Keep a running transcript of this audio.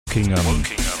Wokingham,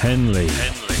 Henley,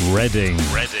 Reading.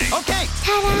 Okay.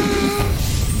 Ta-da!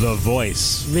 The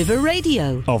voice. River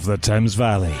Radio. Of the Thames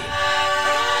Valley.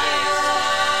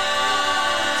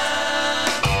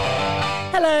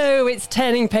 Hello, it's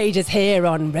Turning Pages here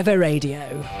on River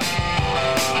Radio.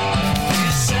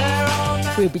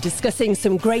 We'll be discussing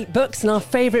some great books and our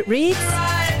favourite reads.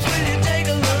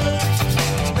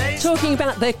 Talking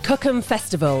about the Cookham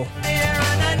Festival.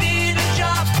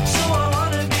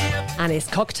 And it's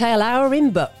cocktail hour in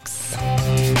books.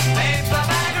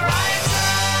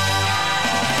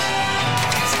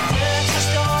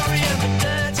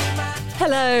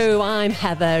 Hello, I'm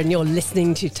Heather and you're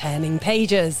listening to Turning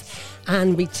Pages.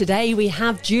 And today we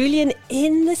have Julian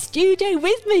in the studio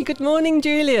with me. Good morning,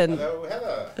 Julian. Hello,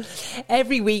 Heather.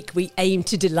 Every week we aim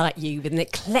to delight you with an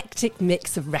eclectic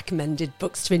mix of recommended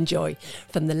books to enjoy,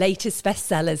 from the latest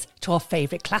bestsellers to our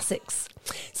favourite classics.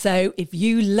 So if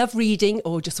you love reading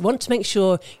or just want to make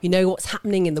sure you know what's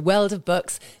happening in the world of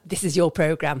books, this is your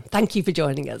programme. Thank you for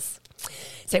joining us.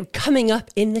 So coming up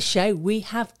in the show, we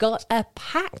have got a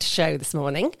packed show this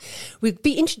morning. We'll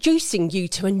be introducing you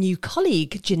to a new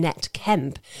colleague, Jeanette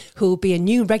Kemp, who will be a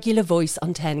new regular voice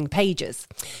on Turning Pages.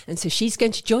 And so she's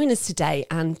going to join us today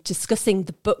and discussing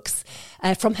the books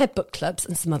from her book clubs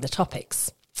and some other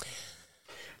topics.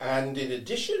 And in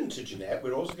addition to Jeanette,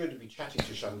 we're also going to be chatting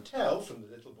to Chantel from the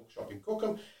Little Bookshop in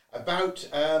Cookham about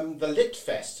the Lit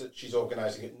Fest that she's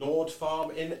organising at Nord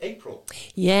Farm in April.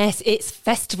 Yes, it's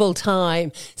festival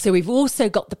time. So we've also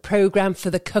got the programme for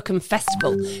the Cookham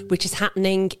Festival, which is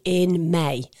happening in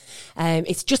May.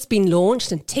 It's just been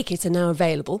launched and tickets are now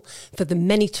available for the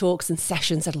many talks and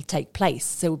sessions that will take place.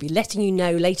 So we'll be letting you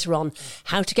know later on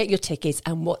how to get your tickets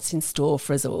and what's in store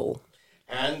for us all.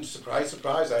 And surprise,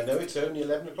 surprise, I know it's only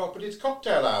 11 o'clock, but it's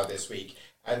cocktail hour this week.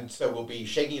 And so we'll be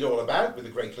shaking it all about with a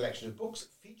great collection of books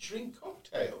featuring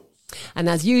cocktails. And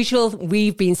as usual,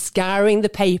 we've been scouring the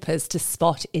papers to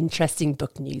spot interesting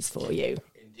book news for you.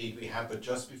 Indeed we have, but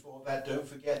just before that, don't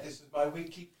forget this is my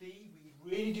weekly plea. We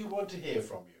really do want to hear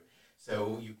from you.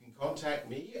 So you can contact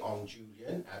me on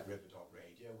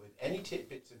julian@river.radio with any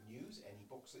tidbits of news, any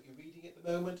books that you're reading at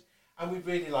the moment, and we'd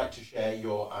really like to share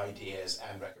your ideas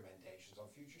and recommendations on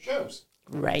future shows.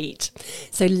 Great.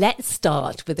 So let's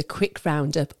start with a quick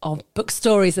roundup of book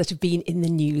stories that have been in the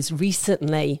news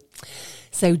recently.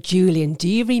 So, Julian, do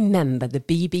you remember the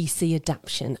BBC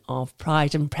adaptation of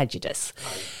Pride and Prejudice?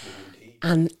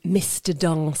 And Mr.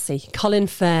 Darcy, Colin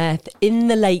Firth in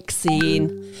the lake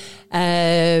scene,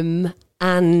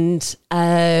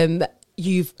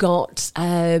 you've got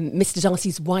Mr.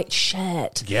 Darcy's white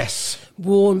shirt. Yes.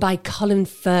 Worn by Colin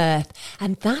Firth.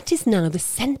 And that is now the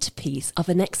centrepiece of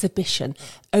an exhibition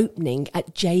opening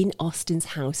at Jane Austen's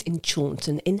house in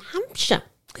Chaunton in Hampshire.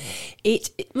 It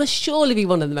must surely be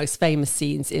one of the most famous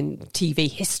scenes in TV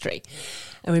history.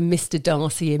 And when Mr.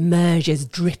 Darcy emerges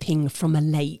dripping from a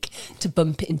lake to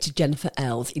bump into Jennifer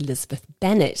Earle's Elizabeth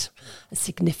Bennet, a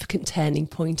significant turning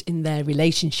point in their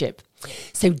relationship.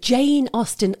 So Jane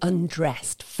Austen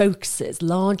Undressed focuses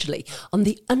largely on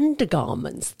the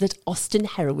undergarments that Austen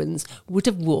heroines would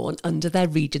have worn under their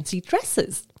Regency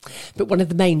dresses. But one of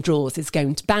the main draws is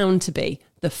bound to be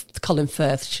the Colin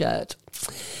Firth shirt.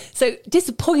 So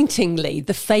disappointingly,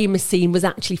 the famous scene was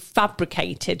actually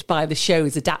fabricated by the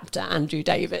show's adapter, Andrew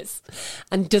Davies,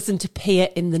 and doesn't appear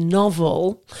in the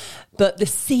novel. But the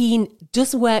scene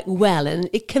does work well, and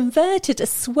it converted a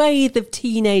swathe of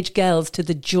teenage girls to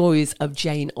the joys of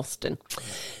Jane Austen.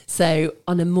 So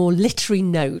on a more literary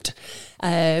note,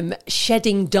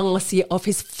 shedding Darcy of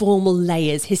his formal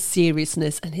layers, his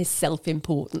seriousness and his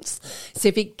self-importance. So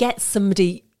if it gets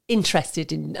somebody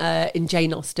interested in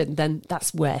Jane Austen, then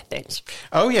that's worth it.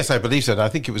 Oh yes, I believe so. And I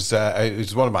think it was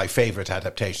one of my favourite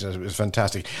adaptations. It was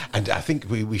fantastic, and I think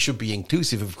we should be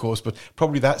inclusive, of course, but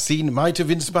probably that scene might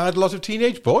have inspired a lot of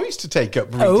teenage boys to take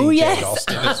up reading Jane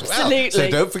Austen as well. Absolutely. So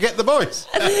don't forget the boys.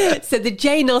 So the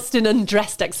Jane Austen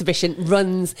Undressed exhibition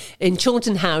runs in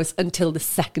Chaunton House until the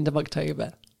 2nd of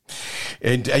October.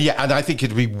 And and I think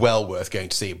it'd be well worth going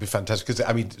to see. It'd be fantastic because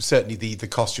I mean, certainly the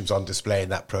costumes on display in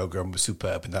that program were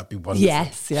superb, and that'd be wonderful.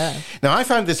 Yes, yeah. Now I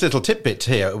found this little tidbit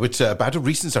here, which about a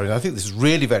recent study, and I think this is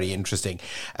really very interesting.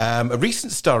 A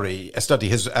recent study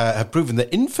has have proven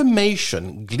that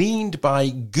information gleaned by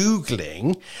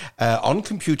Googling on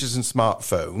computers and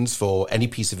smartphones for any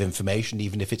piece of information,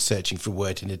 even if it's searching for a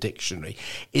word in a dictionary,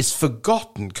 is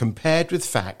forgotten compared with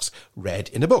facts read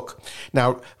in a book.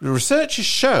 Now, the research has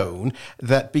shown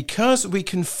that because we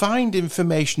can find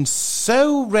information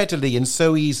so readily and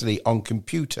so easily on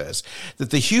computers,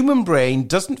 that the human brain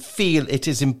doesn't feel it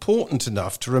is important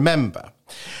enough to remember.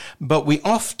 but we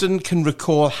often can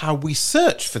recall how we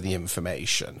search for the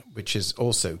information, which is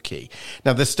also key.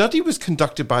 Now, the study was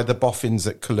conducted by the Boffins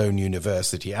at Cologne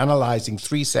University, analysing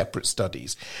 3 separate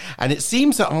studies. And it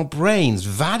seems that our brains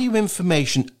value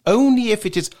information only if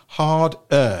it is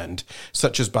hard-earned,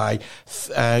 such as by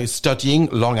studying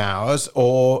long hours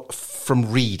or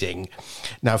from reading.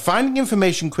 Now, finding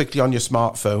information quickly on your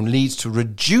smartphone leads to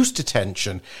reduced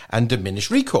attention and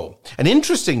diminished recall. And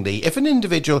interestingly, if an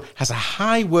individual has a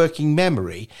high working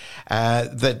memory,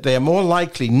 that they're more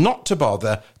likely not to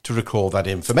bother to recall that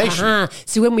information.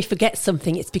 So when we forget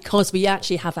something, it's because we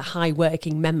actually have a high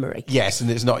working memory. Yes, and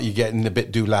it's not you getting a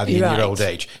bit doolally in your old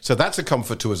age. So that's a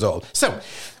comfort to us all. So,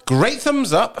 great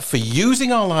thumbs up for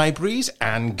using our libraries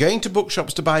and going to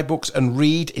bookshops to buy books and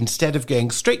read instead of going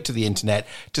straight to the internet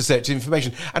to search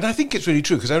information. And I think it's really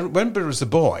true, because I remember as a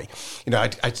boy,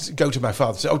 I'd go to my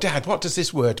father and say, "Oh, Dad, what does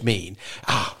this word mean?"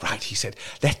 "Ah, right," he said,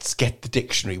 "let's get the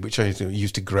dictionary," which I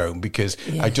used to groan because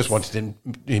I just wanted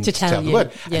him to tell the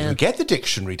word. Yeah. And we'd get the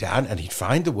dictionary down and he'd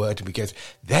find the word, and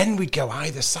then we'd go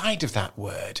either side of that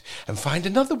word and find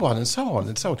another one, and so on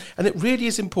and so on. And it really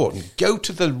is important. Go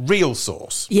to the real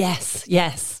source. Yes,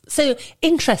 yes. So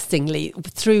interestingly,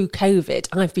 through COVID,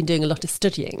 I've been doing a lot of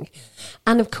studying.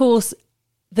 And of course,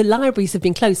 the libraries have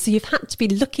been closed. So you've had to be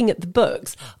looking at the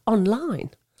books online.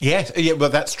 Yes, yeah, well,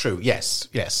 that's true. Yes,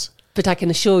 yes. But I can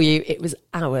assure you it was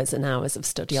hours and hours of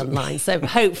study online. So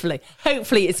hopefully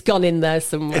it's gone in there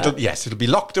somewhere. It'll be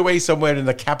locked away somewhere in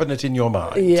the cabinet in your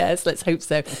mind. Yes, let's hope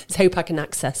so. Let's hope I can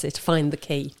access it, find the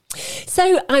key.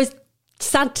 So I was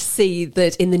sad to see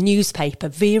that in the newspaper,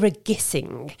 Vera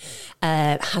Gissing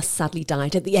has sadly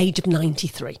died at the age of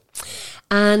 93.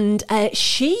 And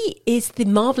she is the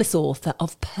marvellous author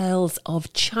of Pearls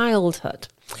of Childhood.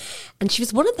 And she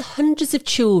was one of the hundreds of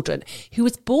children who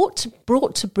was brought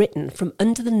to Britain from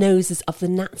under the noses of the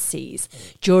Nazis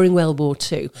during World War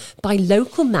II by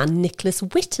local man Nicholas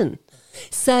Whitten.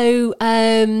 So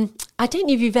I don't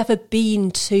know if you've ever been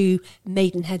to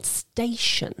Maidenhead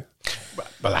Station.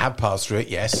 Well, I have passed through it,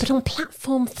 yes. But on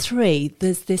platform 3,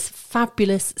 there's this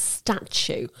fabulous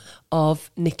statue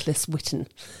of Nicholas Whitten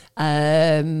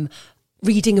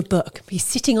reading a book. He's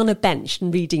sitting on a bench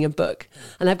and reading a book.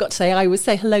 And I've got to say, I always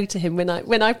say hello to him when I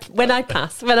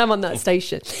pass, when I'm on that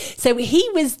station. So he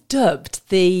was dubbed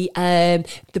the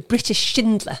British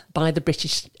Schindler by the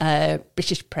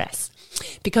British press,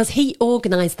 because he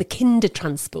organised the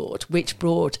Kindertransport, which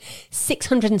brought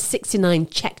 669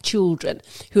 Czech children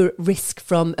who were at risk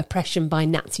from oppression by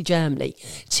Nazi Germany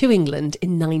to England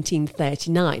in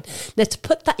 1939. Now, to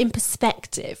put that in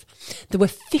perspective, there were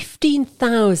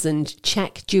 15,000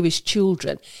 Czech Jewish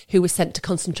children who were sent to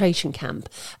concentration camp,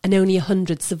 and only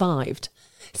 100 survived.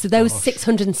 So those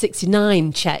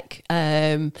 669 Czech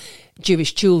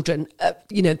Jewish children,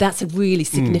 that's a really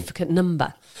significant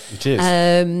number. It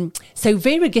is. So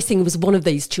Vera Gissing was one of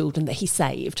these children that he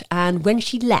saved. And when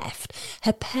she left,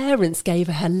 her parents gave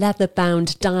her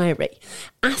leather-bound diary,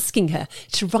 asking her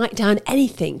to write down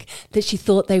anything that she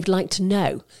thought they would like to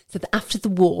know, so that after the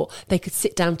war, they could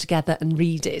sit down together and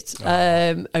read it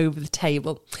over the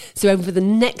table. So over the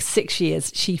next 6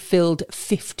 years, she filled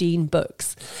 15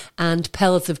 books. And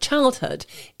Pearls of Childhood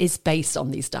is based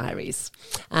on these diaries.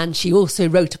 And she also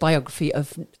wrote a biography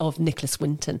of Nicholas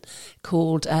Whitten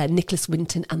called Nicholas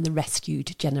Whitten and the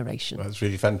Rescued Generation. That's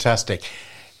really fantastic.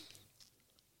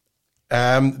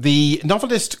 The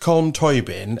novelist Colm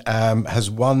Tóibín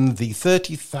has won the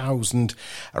 30,000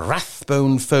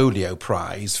 Rathbone Folio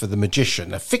Prize for The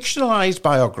Magician, a fictionalised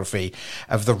biography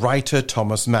of the writer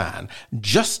Thomas Mann,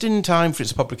 just in time for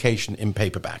its publication in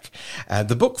paperback.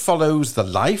 The book follows the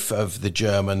life of the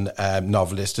German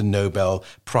novelist and Nobel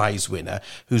Prize winner,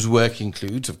 whose work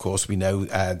includes, of course, we know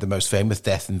the most famous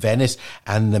Death in Venice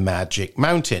and The Magic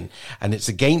Mountain. And it's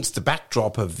against the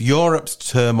backdrop of Europe's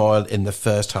turmoil in the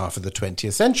first half of the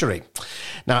 20th century.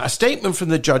 Now, a statement from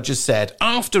the judges said,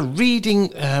 after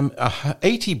reading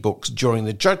 80 books during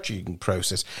the judging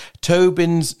process,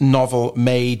 Tóibín's novel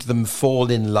made them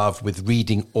fall in love with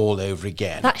reading all over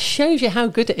again. That shows you how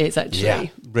good it is, actually. Yeah,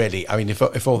 really. I mean,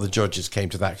 if all the judges came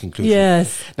to that conclusion.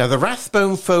 Yes. Now, the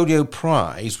Rathbone Folio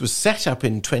Prize was set up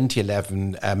in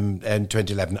 2011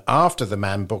 after the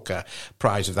Man Booker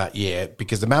Prize of that year,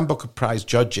 because the Man Booker Prize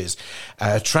judges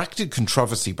attracted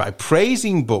controversy by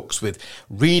praising books with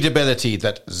readability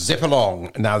that zip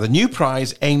along. Now, the new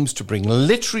prize aims to bring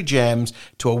literary gems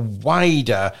to a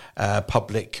wider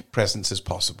public presence as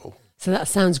possible. So that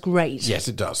sounds great. Yes,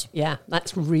 it does. Yeah,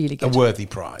 that's really good. A worthy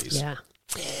prize. Yeah.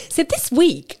 So this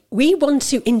week, we want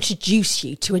to introduce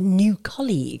you to a new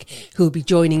colleague who will be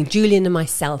joining Julian and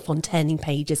myself on Turning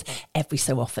Pages every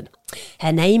so often.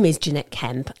 Her name is Jeanette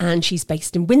Kemp and she's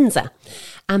based in Windsor.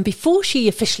 And before she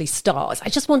officially starts, I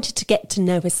just wanted to get to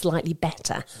know her slightly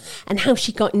better and how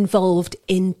she got involved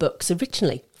in books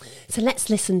originally. So let's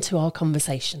listen to our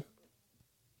conversation.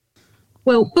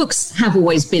 Well, books have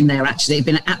always been there, actually. It's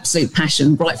been an absolute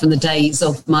passion right from the days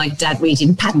of my dad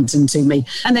reading Paddington to me.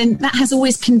 And then that has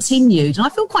always continued. And I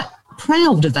feel quite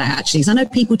proud of that, actually, because I know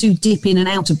people do dip in and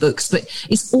out of books, but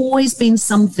it's always been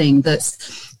something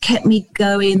that's kept me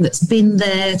going, that's been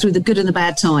there through the good and the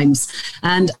bad times.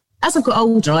 And as I've got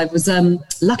older, I was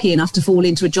lucky enough to fall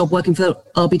into a job working for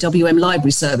RBWM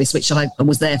Library Service, which I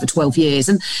was there for 12 years.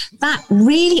 And that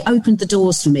really opened the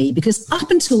doors for me, because up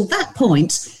until that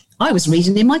point, I was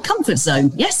reading in my comfort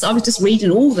zone. Yes, I was just reading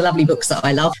all the lovely books that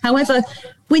I love. However,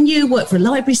 when you work for a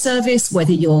library service,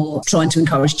 whether you're trying to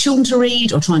encourage children to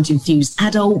read or trying to infuse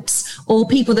adults or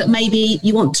people that maybe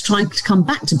you want to try to come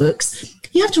back to books,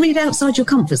 you have to read outside your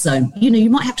comfort zone. You know, you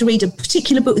might have to read a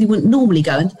particular book that you wouldn't normally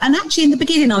go. And actually, in the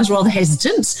beginning, I was rather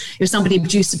hesitant. If somebody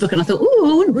produced a book and I thought,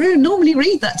 I wouldn't really normally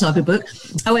read that type of book.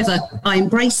 However, I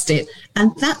embraced it.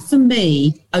 And that, for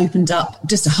me, opened up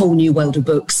just a whole new world of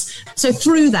books. So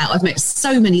through that, I've met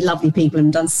so many lovely people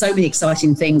and done so many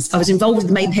exciting things. I was involved with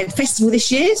the Maidenhead Festival this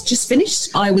year. It's just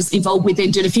finished. I was involved with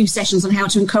doing a few sessions on how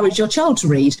to encourage your child to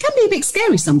read. It can be a bit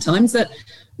scary sometimes that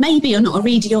maybe you're not a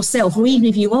reader yourself, or even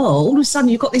if you are, all of a sudden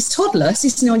you've got this toddler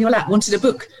sitting on your lap wanting a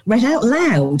book read out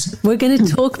loud. We're going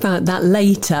to talk about that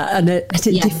later at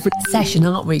a different session,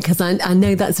 aren't we? Because I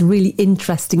know that's a really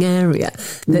interesting area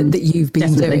that you've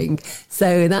been doing.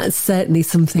 So that's certainly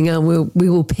something we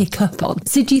will pick up on.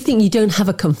 So do you think you don't have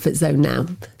a comfort zone now?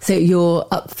 So you're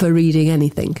up for reading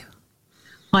anything?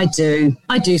 I do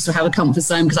still have a comfort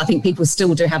zone, because I think people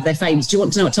still do have their favourites. Do you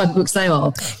want to know what type of books they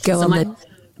are? Go on then.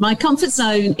 My comfort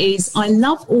zone is I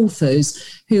love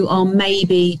authors who are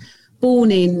maybe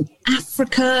born in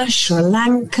Africa, Sri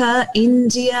Lanka,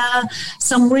 India,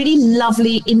 some really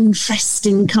lovely,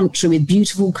 interesting country with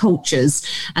beautiful cultures.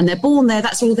 And they're born there,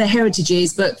 that's all their heritage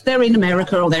is, but they're in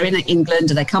America or they're in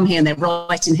England and they come here and they're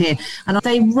writing here. And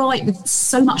they write with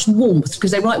so much warmth,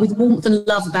 because they write with warmth and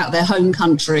love about their home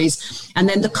countries. And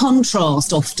then the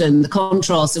contrast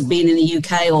of being in the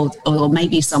UK or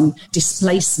maybe some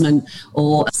displacement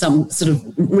or some sort of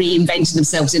reinventing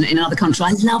themselves in another country.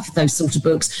 I love those sort of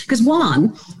books, because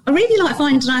one, I really like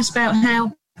finding out about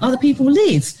how other people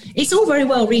live. It's all very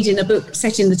well reading a book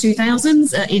set in the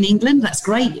 2000s in England. That's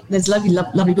great. There's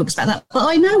lovely books about that. But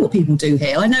I know what people do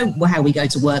here. I know how we go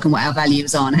to work and what our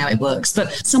values are and how it works.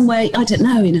 But somewhere, I don't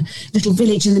know, in a little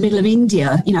village in the middle of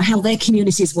India, you know, how their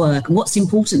communities work and what's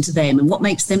important to them and what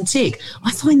makes them tick.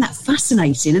 I find that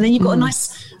fascinating. And then you've got a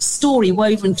nice story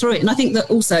woven through it. And I think that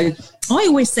also, I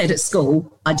always said at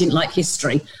school I didn't like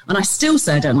history, and I still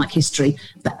say I don't like history,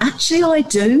 but actually I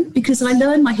do, because I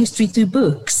learn my history through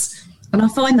books, and I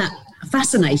find that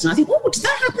fascinating. I think, did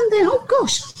that happen then? Oh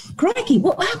gosh, crikey,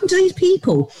 what happened to these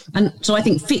people? And so I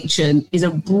think fiction is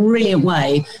a brilliant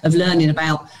way of learning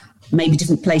about maybe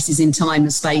different places in time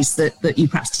and space that you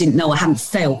perhaps didn't know or hadn't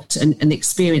felt, and the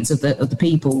experience of the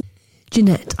people.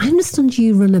 Jeanette, I understand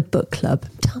you run a book club.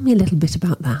 Tell me a little bit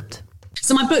about that.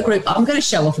 So my book group, I'm going to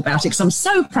show off about it because I'm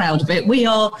so proud of it. We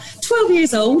are 12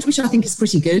 years old, which I think is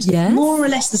pretty good. Yes. More or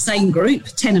less the same group,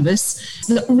 10 of us.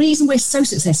 The reason we're so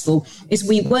successful is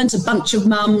we weren't a bunch of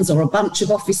mums or a bunch of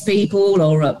office people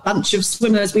or a bunch of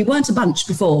swimmers. We weren't a bunch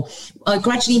before. I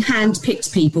gradually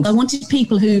hand-picked people. I wanted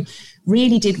people who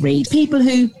really did read, people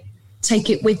who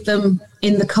take it with them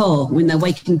in the car when they're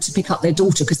waiting to pick up their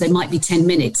daughter, because they might be 10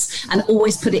 minutes, and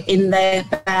always put it in their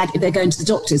bag if they're going to the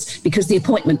doctor's because the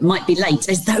appointment might be late.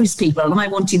 There's those people, and I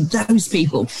wanted those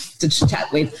people to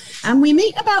chat with. And we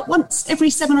meet about once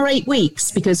every 7 or 8 weeks,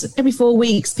 because every 4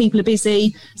 weeks people are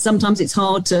busy. Sometimes it's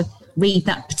hard to read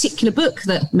that particular book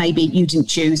that maybe you didn't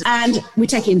choose. And we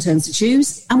take it in turns to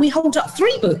choose, and we hold up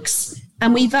 3 books.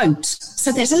 And we vote.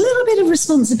 So there's a little bit of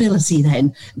responsibility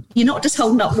then. You're not just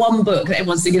holding up one book that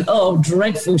everyone's thinking, oh,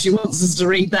 dreadful, she wants us to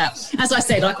read that. As I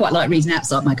said, I quite like reading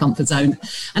outside my comfort zone.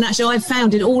 And actually, I've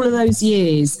found in all of those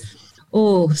years,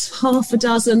 half a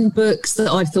dozen books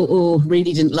that I've thought,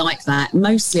 really didn't like that.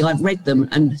 Mostly I've read them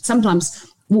and sometimes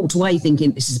walked away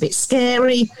thinking this is a bit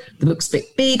scary, the book's a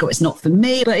bit big, or it's not for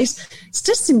me. But it's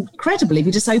just incredible if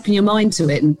you just open your mind to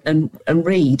it and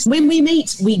read. When we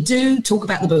meet, we do talk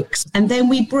about the books, and then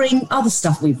we bring other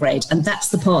stuff we've read, and that's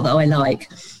the part that I like.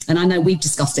 And I know we've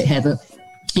discussed it, Heather.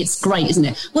 It's great, isn't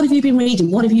it? What have you been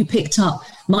reading? What have you picked up?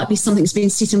 Might be something that's been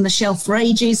sitting on the shelf for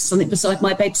ages, something beside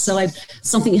my bedside,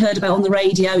 something you heard about on the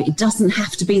radio. It doesn't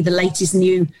have to be the latest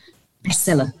new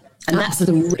bestseller. And that's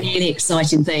the really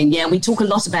exciting thing. Yeah, we talk a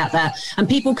lot about that. And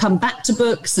people come back to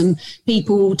books and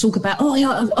people talk about, oh,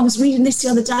 yeah, I was reading this the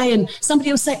other day. And somebody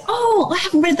will say, oh, I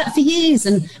haven't read that for years.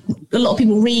 And a lot of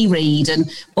people reread.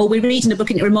 Or we're reading a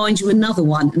book and it reminds you of another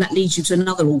one. And that leads you to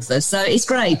another author. So it's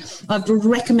great. I would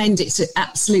recommend it to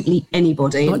absolutely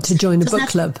anybody. Want to join a book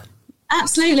club?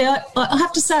 Absolutely. I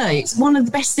have to say, it's one of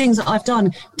the best things that I've done.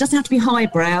 It doesn't have to be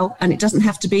highbrow and it doesn't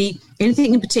have to be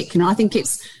anything in particular. I think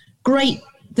it's great.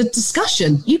 The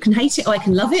discussion, you can hate it, I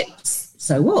can love it.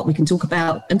 So what? We can talk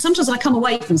about, and sometimes I come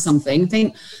away from something and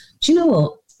think, do you know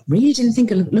what? I really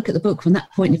didn't look at the book from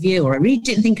that point of view, or I really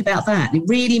didn't think about that. It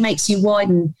really makes you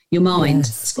widen your mind.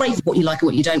 Yes. It's great for what you like and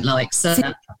what you don't like. So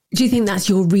do you think that's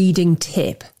your reading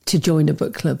tip to join a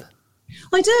book club?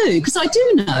 I do, because I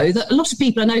do know that a lot of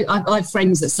people, I know I have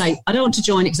friends that say, I don't want to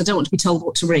join it because I don't want to be told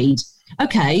what to read.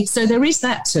 Okay, so there is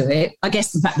that to it. I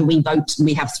guess the fact that we vote and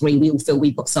we have 3, we all feel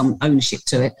we've got some ownership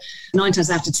to it. 9 times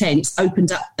out of 10, it's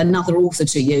opened up another author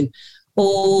to you.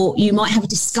 Or you might have a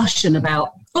discussion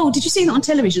about, oh, did you see that on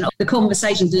television? The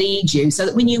conversations lead you so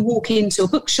that when you walk into a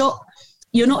bookshop,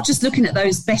 you're not just looking at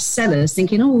those bestsellers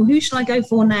thinking, oh, who should I go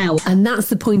for now? And that's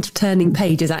the point of Turning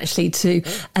Pages, actually, to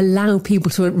allow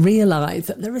people to realise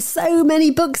that there are so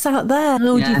many books out there.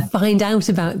 How do you find out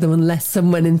about them unless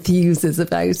someone enthuses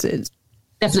about it?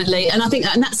 Definitely. And I think,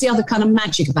 and that's the other kind of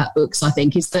magic about books, I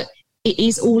think, is that it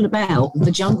is all about the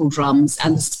jungle drums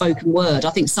and the spoken word. I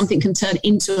think something can turn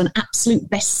into an absolute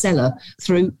bestseller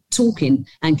through talking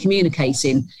and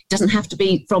communicating. It doesn't have to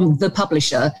be from the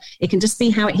publisher. It can just be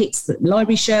how it hits the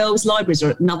library shelves. Libraries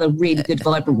are another really good,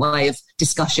 vibrant way of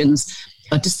discussions.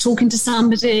 Just talking to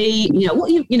somebody,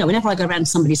 whenever I go around to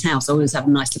somebody's house, I always have a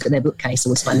nice look at their bookcase. I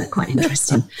always find that quite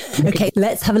interesting. Okay,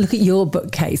 let's have a look at your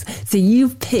bookcase. So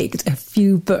you've picked a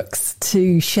few books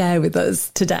to share with us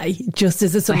today, just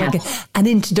as a sort of like an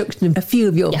introduction of a few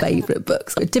of your favourite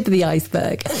books, the tip of the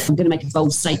iceberg. I'm going to make a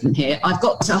bold statement here. I've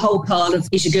got a whole pile of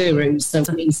Ishigurus, so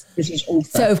that means British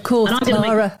author. So, of course,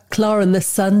 Clara and the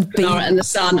Sun. Clara and the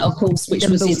Sun, of course, which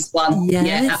was his one. Yes.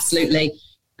 Yeah, absolutely.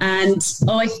 And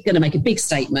I'm going to make a big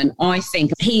statement. I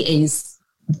think he is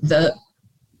the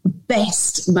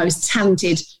best, most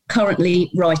talented, currently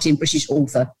writing British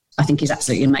author. I think he's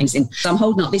absolutely amazing. So I'm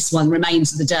holding up this one,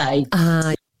 Remains of the Day.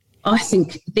 I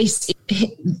think this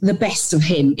is the best of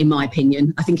him, in my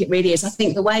opinion. I think it really is. I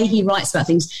think the way he writes about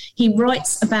things, he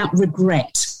writes about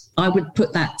regret. I would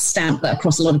put that stamp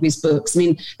across a lot of his books. I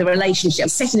mean, the relationship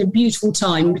set in a beautiful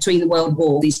time between the World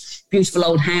War, these beautiful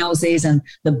old houses and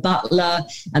the butler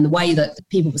and the way that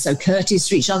people were so courteous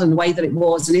to each other and the way that it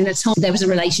was. And in a time, there was a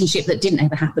relationship that didn't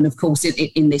ever happen, of course,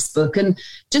 in this book. And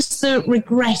just the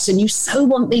regret, and you so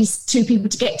want these two people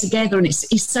to get together, and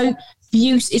it's so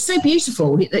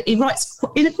beautiful. He writes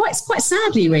in a quite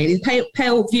sadly, really,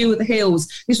 Pale View of the Hills.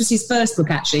 This was his first book,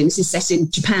 actually, and this is set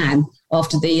in Japan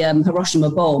after the Hiroshima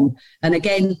bomb. And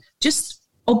again, just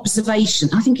observation.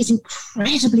 I think it's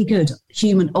incredibly good,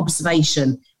 human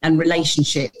observation and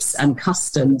relationships and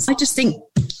customs. I just think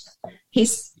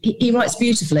he writes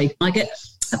beautifully.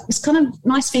 It's kind of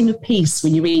nice feeling of peace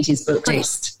when you read his book.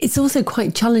 It's also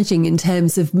quite challenging in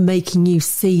terms of making you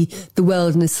see the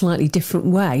world in a slightly different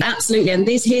way. Absolutely. And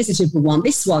here's a typical one.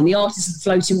 This one, The Artist of the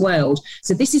Floating World.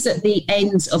 So this is at the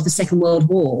end of the Second World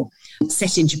War,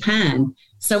 set in Japan.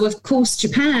 So, of course,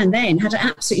 Japan then had an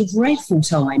absolutely dreadful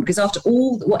time because after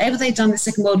whatever they'd done in the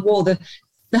Second World War, the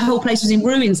whole place was in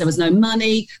ruins. There was no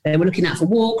money. They were looking out for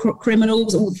war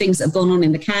criminals, all the things that have gone on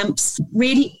in the camps.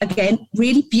 Really, again,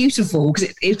 really beautiful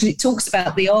because it talks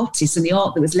about the artists and the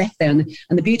art that was left there and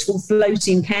the beautiful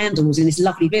floating candles in this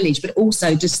lovely village, but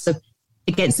also just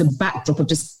against a backdrop of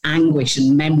just anguish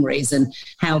and memories and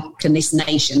how can this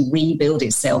nation rebuild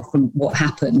itself from what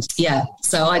happened. Yeah,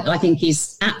 so I think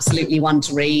he's absolutely one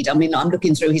to read. I mean, I'm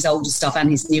looking through his older stuff and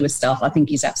his newer stuff. I think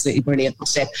he's absolutely brilliant.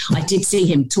 I did see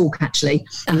him talk, actually,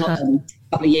 a couple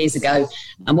of years ago.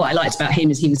 And what I liked about him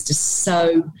is he was just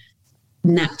so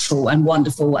natural and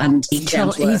wonderful and he's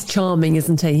charming,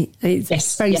 isn't he?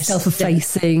 He's very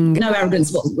self-effacing. No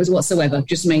arrogance whatsoever.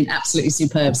 Just absolutely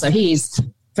superb. So he is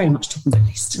very much top of the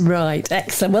list. Right,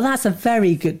 excellent. Well, that's a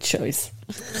very good choice.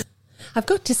 I've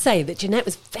got to say that Jeanette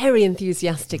was very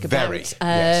enthusiastic about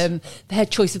her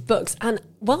choice of books. And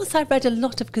whilst I read a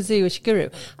lot of Kazuo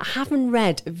Ishiguro, I haven't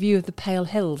read A View of the Pale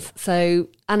Hills.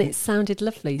 And it sounded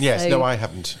lovely. Yes, no, I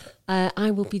haven't.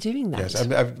 I will be doing that. Yes,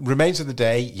 Remains of the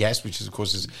Day, yes, which is, of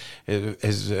course,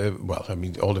 well, I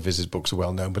mean, all of his books are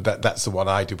well known, but that's the one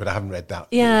I do, but I haven't read that.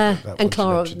 Yeah, that and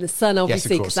Clara of the Sun,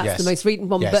 obviously, because that's the most recent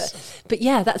one. Yes. But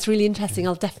yeah, that's really interesting.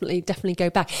 I'll definitely go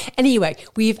back. Anyway,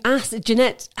 we've asked,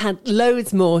 Jeanette had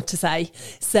loads more to say,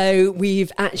 so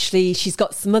she's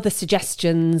got some other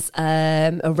suggestions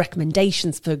or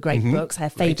recommendations for great books, her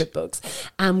favourite books,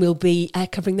 and we'll be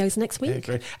covering those next week. Yeah,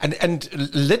 great.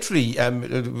 And literally,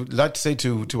 like to say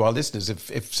to our listeners,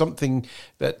 if something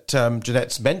that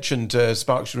Jeanette's mentioned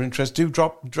sparks your interest, do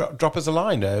drop us a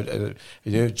line.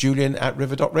 Julian at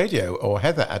river.radio or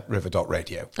Heather at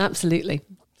river.radio. Absolutely.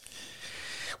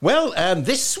 Well,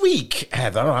 this week,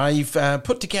 Heather, I've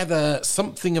put together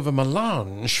something of a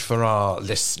melange for our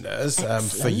listeners,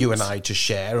 for you and I to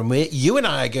share. And you and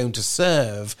I are going to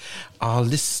serve our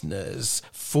listeners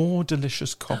 4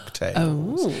 delicious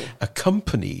cocktails,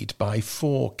 accompanied by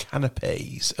 4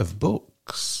 canapes of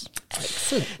books.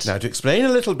 Excellent. Now, to explain a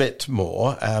little bit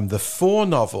more, the 4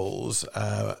 novels...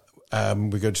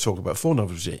 we're going to talk about 4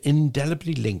 novels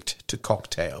indelibly linked to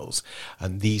cocktails,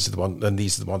 and these are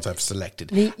the ones I've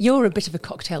selected. You're a bit of a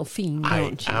cocktail fiend,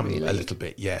 aren't you? I am really? a little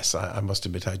bit, yes. I must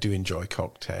admit, I do enjoy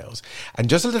cocktails. And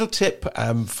just a little tip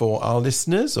for our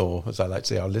listeners, or as I like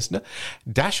to say, our listener,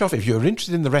 dash off. If you're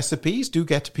interested in the recipes, do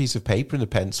get a piece of paper and a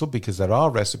pencil, because there are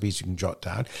recipes you can jot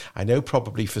down. I know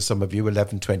probably for some of you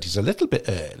 11:20 is a little bit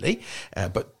early,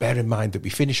 but bear in mind that we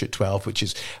finish at 12, which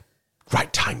is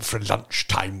right time for a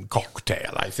lunchtime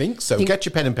cocktail, I think. So get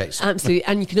your pen and paper. Absolutely.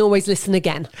 And you can always listen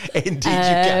again. Indeed you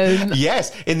can.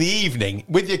 Yes, in the evening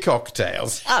with your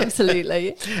cocktails.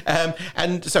 Absolutely.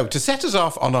 And so to set us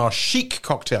off on our chic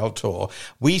cocktail tour,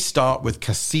 we start with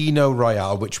Casino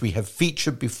Royale, which we have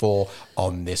featured before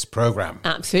on this programme.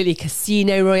 Absolutely.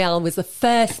 Casino Royale was the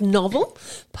first novel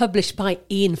published by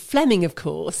Ian Fleming, of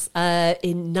course,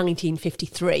 in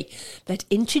 1953, that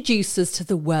introduced us to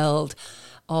the world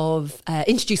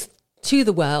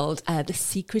the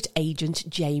secret agent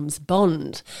James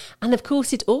Bond. And of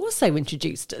course, it also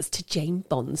introduced us to James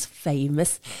Bond's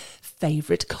famous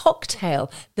favourite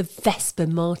cocktail, the Vesper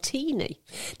Martini.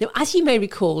 Now, as you may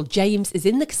recall, James is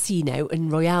in the casino in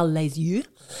Royal Les Yeux,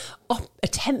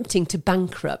 attempting to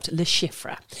bankrupt Le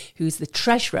Chiffre, who's the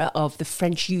treasurer of the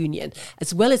French Union,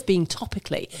 as well as being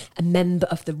topically a member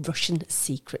of the Russian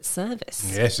Secret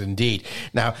Service. Yes, indeed.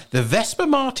 Now, the Vesper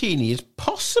Martini is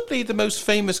possibly the most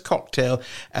famous cocktail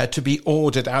to be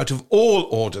ordered out of all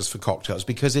orders for cocktails,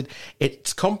 because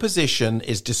its composition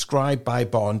is described by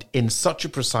Bond in such a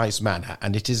precise manner,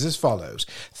 and it is as follows: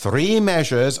 3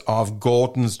 measures of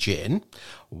Gordon's gin,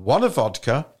 1 of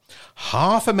vodka,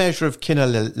 half a measure of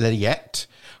Quina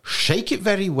shake it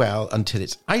very well until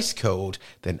it's ice cold,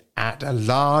 then add a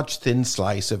large thin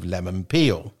slice of lemon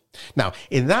peel. Now,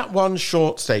 in that one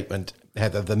short statement,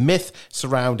 Heather, the myth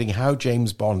surrounding how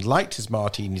James Bond liked his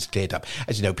martinis cleared up.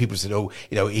 As you know, people said,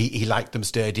 he liked them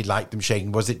stirred, he liked them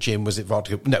shaken. Was it gin? Was it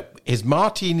vodka? No, his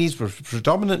martinis were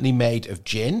predominantly made of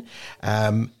gin,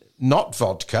 not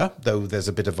vodka, though there's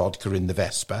a bit of vodka in the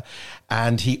Vesper,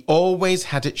 and he always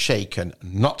had it shaken,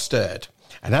 not stirred.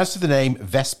 And as to the name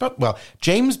Vesper, well,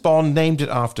 James Bond named it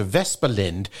after Vesper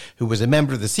Lynd, who was a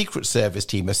member of the Secret Service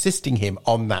team assisting him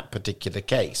on that particular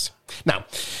case. Now,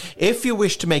 if you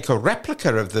wish to make a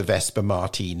replica of the Vesper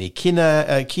Martini,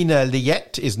 Quina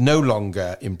Liette is no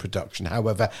longer in production.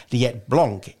 However, Liette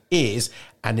Blanc is,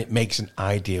 and it makes an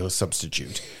ideal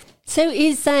substitute. So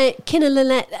is Quina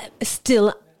Liette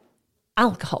still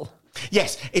alcohol?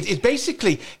 Yes, it's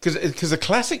basically because a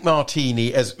classic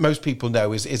martini, as most people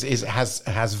know,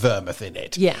 has vermouth in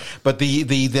it. Yeah, but the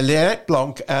Liette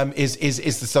Blanc is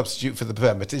the substitute for the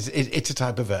vermouth. It's a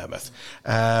type of vermouth,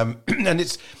 and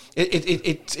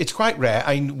it's quite rare.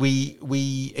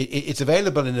 It's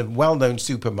available in a well-known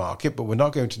supermarket, but we're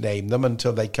not going to name them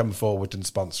until they come forward and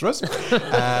sponsor us.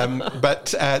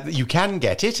 But you can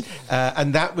get it,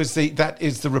 and that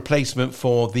is the replacement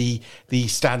for the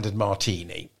standard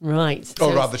martini, right?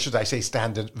 Or rather, should I say,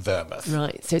 standard vermouth?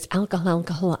 Right. So it's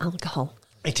alcohol.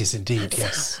 It is indeed.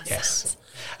 Yes.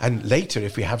 And later,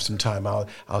 if we have some time,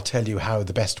 I'll tell you how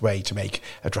the best way to make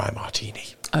a dry martini.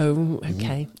 Oh,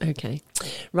 okay.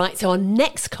 Right, so our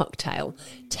next cocktail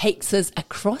takes us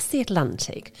across the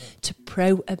Atlantic to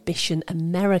Prohibition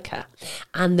America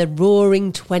and the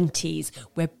Roaring '20s,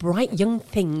 where bright young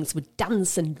things would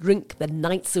dance and drink the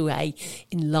nights away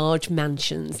in large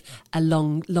mansions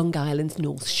along Long Island's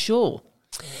North Shore.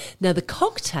 Now, the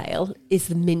cocktail is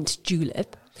the mint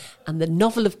julep, and the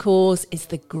novel, of course, is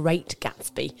The Great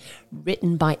Gatsby,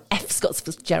 written by F. Scott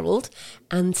Fitzgerald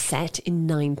and set in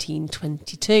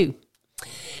 1922.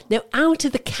 Now, out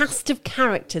of the cast of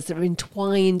characters that are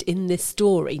entwined in this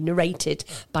story, narrated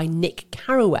by Nick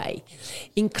Carraway,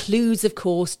 includes, of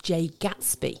course, Jay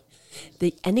Gatsby,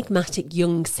 the enigmatic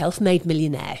young self-made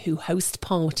millionaire who hosts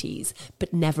parties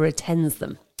but never attends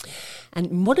them. And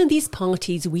in one of these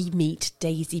parties, we meet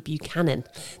Daisy Buchanan,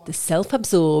 the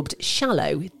self-absorbed,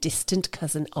 shallow, distant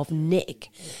cousin of Nick,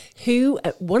 who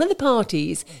at one of the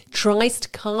parties tries to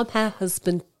calm her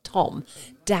husband Tom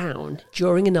down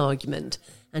during an argument.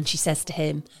 And she says to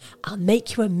him, "I'll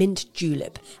make you a mint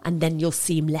julep and then you'll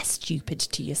seem less stupid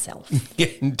to yourself."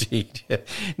 Indeed.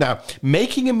 Now,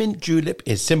 making a mint julep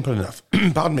is simple enough.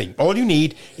 Pardon me. All you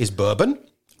need is bourbon,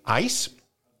 ice,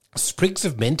 sprigs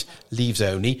of mint, leaves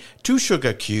only, 2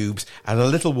 sugar cubes, and a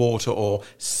little water or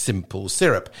simple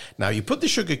syrup. Now, you put the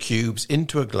sugar cubes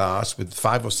into a glass with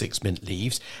 5 or 6 mint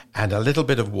leaves and a little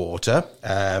bit of water,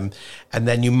 and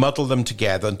then you muddle them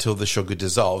together until the sugar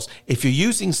dissolves. If you're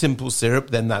using simple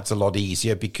syrup, then that's a lot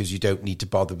easier because you don't need to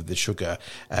bother with the sugar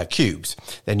cubes.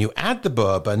 Then you add the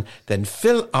bourbon, then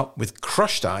fill up with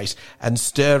crushed ice and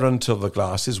stir until the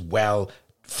glass is well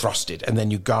frosted, and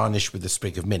then you garnish with a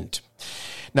sprig of mint.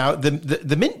 Now,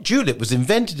 the mint julep was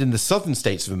invented in the southern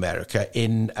states of America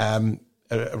in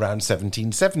around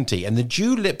 1770, and the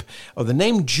julep, or the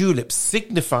name julep,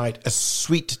 signified a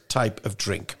sweet type of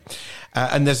drink.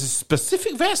 And there's a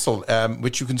specific vessel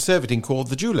which you can serve it in called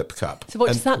the julep cup. So what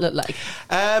does that look like?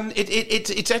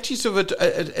 It's actually sort of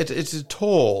it's a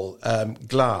tall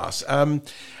glass.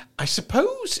 I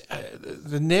suppose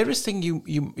the nearest thing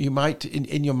you might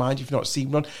in your mind, if you've not seen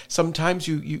one, sometimes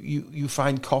you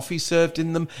find coffee served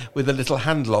in them with a little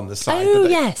handle on the side. Oh,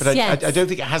 yes. yes. I don't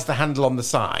think it has the handle on the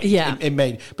side. Yeah. It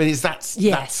may, but it's that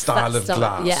style of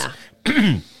glass.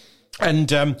 Yeah.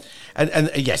 And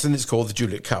yes, and it's called the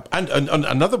julep cup. And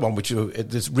another one which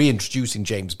is reintroducing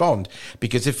James Bond,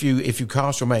 because if you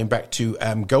cast your mind back to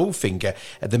Goldfinger,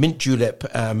 the mint julep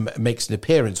makes an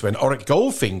appearance when Auric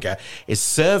Goldfinger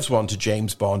serves one to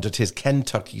James Bond at his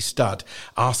Kentucky stud,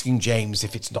 asking James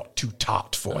if it's not too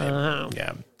tart for him. Wow.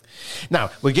 Yeah.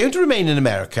 Now, we're going to remain in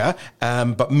America,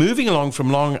 but moving along from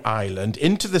Long Island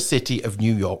into the city of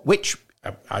New York, which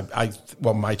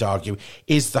one might argue,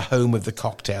 is the home of the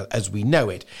cocktail as we know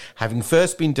it, having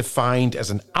first been defined as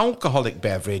an alcoholic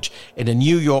beverage in a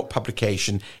New York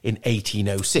publication in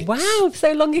 1806. Wow,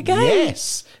 so long ago.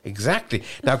 Yes, exactly.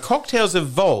 Now, cocktails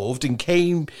evolved and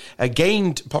gained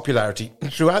popularity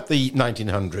throughout the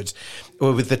 1900s,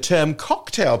 with the term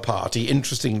cocktail party,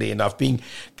 interestingly enough, being,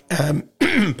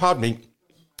 pardon me,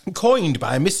 coined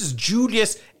by Mrs.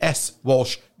 Julius S.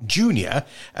 Walsh Jr.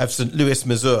 of St. Louis,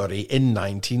 Missouri in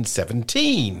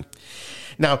 1917.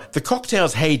 Now, the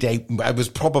cocktail's heyday was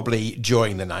probably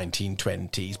during the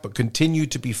 1920s, but continued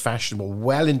to be fashionable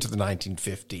well into the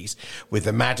 1950s, with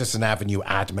the Madison Avenue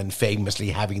admin famously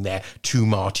having their 2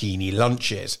 martini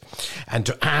lunches. And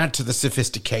to add to the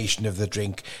sophistication of the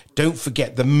drink, don't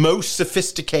forget the most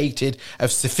sophisticated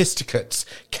of sophisticates,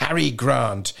 Cary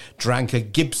Grant, drank a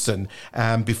Gibson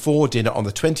before dinner on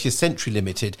the 20th Century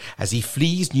Limited as he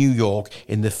flees New York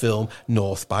in the film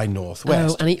North by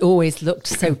Northwest. Oh, and he always looked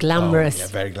so glamorous. Oh, yeah,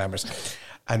 very glamorous.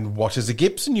 And what is a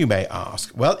Gibson, you may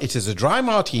ask? Well, it is a dry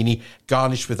martini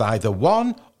garnished with either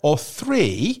 1 or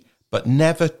 3, but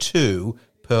never 2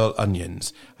 pearl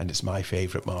onions. And it's my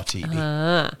favourite martini.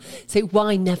 So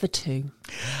why never 2?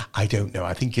 I don't know.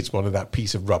 I think it's one of that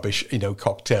piece of rubbish,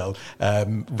 cocktail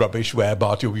rubbish where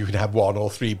martini you can have 1 or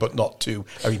 3, but not 2.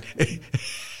 I mean...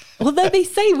 Although they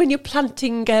say when you're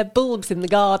planting bulbs in the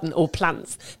garden or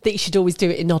plants that you should always do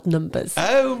it in odd numbers.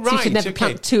 Oh, right. So you should never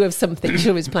plant 2 of something. You should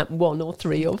always plant 1 or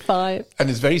 3 or 5. And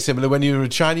it's very similar when you're at a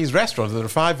Chinese restaurant. There are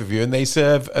 5 of you, and they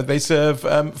serve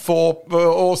 4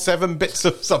 or 7 bits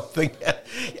of something.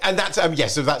 And that's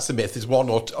so that's the myth: is 1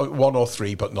 or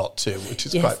 3, but not 2, which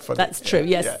is quite funny. That's true.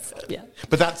 Yes, yeah.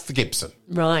 But that's the Gibson,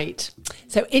 right?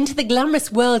 So into the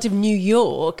glamorous world of New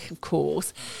York, of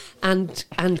course.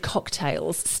 And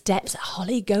cocktails steps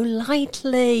Holly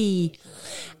Golightly.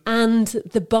 And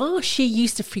the bar she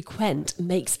used to frequent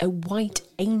makes a white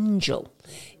angel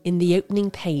in the opening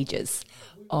pages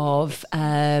of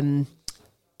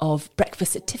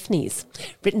Breakfast at Tiffany's,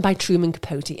 written by Truman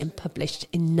Capote and published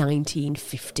in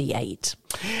 1958.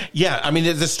 Yeah, I mean,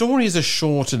 the story is a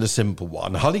short and a simple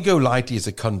one. Holly Golightly is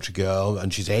a country girl,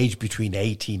 and she's aged between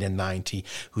 18 and 90,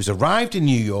 who's arrived in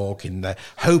New York in the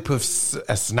hope of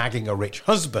snagging a rich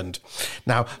husband.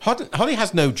 Now, Holly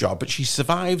has no job, but she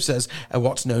survives as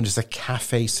what's known as a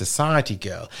cafe society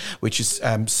girl, which is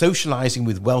socializing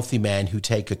with wealthy men who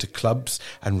take her to clubs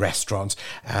and restaurants,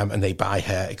 and they buy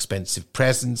her expensive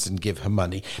presents and give her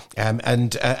money.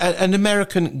 And an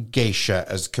American geisha,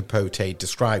 as Capote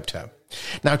described her.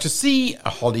 Now, to see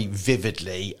Holly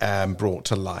vividly brought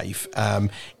to life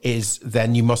is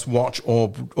then you must watch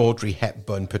Audrey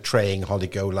Hepburn portraying Holly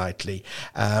Golightly.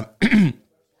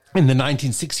 In the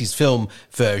 1960s film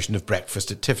version of Breakfast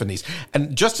at Tiffany's.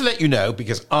 And just to let you know,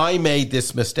 because I made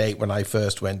this mistake when I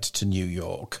first went to New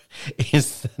York,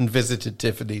 is and visited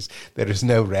Tiffany's, there is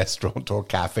no restaurant or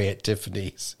cafe at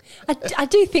Tiffany's. I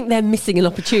do think they're missing an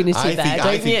opportunity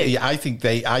don't you? Yeah, I think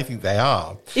they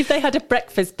are. If they had a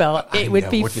breakfast bar, it would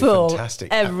be full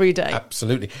every day.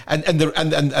 Absolutely. And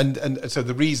so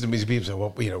the reason is people say,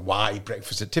 well, why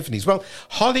Breakfast at Tiffany's? Well,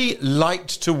 Holly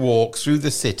liked to walk through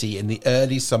the city in the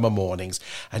early summer mornings,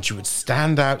 and she would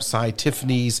stand outside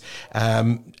Tiffany's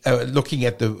looking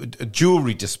at the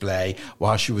jewellery display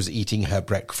while she was eating her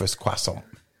breakfast croissant.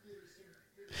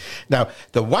 Now,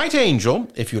 the White Angel,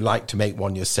 if you like to make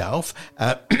one yourself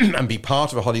and be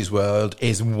part of Holly's world,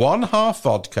 is 1/2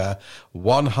 vodka,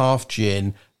 1/2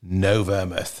 gin, no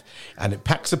vermouth. And it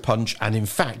packs a punch, and in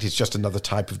fact, it's just another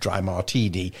type of dry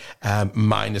martini,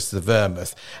 minus the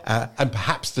vermouth, and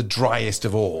perhaps the driest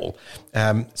of all.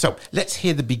 So let's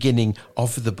hear the beginning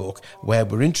of the book, where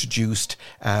we're introduced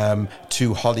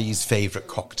to Holly's favourite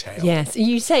cocktail. Yes,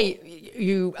 you say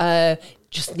you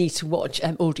just need to watch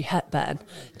Audrey Hepburn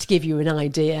to give you an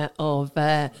idea of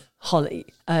Holly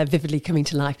vividly coming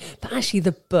to life. But actually,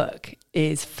 the book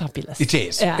is fabulous. It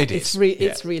is. Yeah, it is.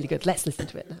 It's really good. Let's listen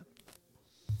to it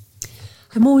now.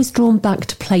 I'm always drawn back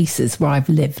to places where I've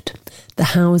lived, the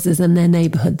houses and their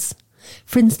neighbourhoods.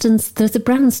 For instance, there's a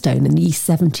brownstone in the East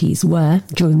 70s where,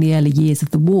 during the early years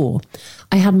of the war,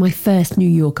 I had my first New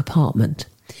York apartment.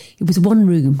 It was one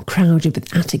room crowded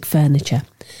with attic furniture,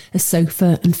 a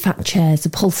sofa and fat chairs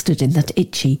upholstered in that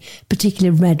itchy,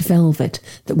 particular red velvet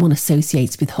that one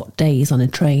associates with hot days on a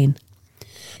train.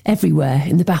 Everywhere,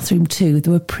 in the bathroom too,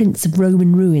 there were prints of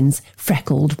Roman ruins,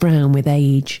 freckled brown with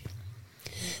age.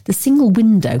 The single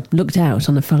window looked out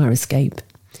on a fire escape.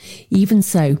 Even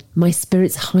so, my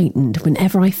spirits heightened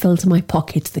whenever I felt in my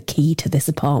pocket the key to this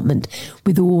apartment.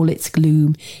 With all its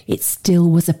gloom, it still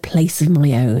was a place of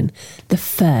my own, the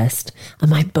first, and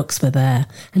my books were there,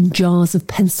 and jars of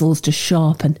pencils to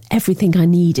sharpen everything I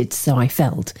needed, so I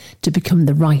felt, to become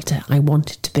the writer I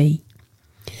wanted to be.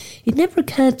 It never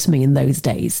occurred to me in those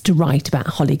days to write about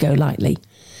Holly Golightly,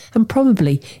 and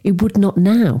probably it would not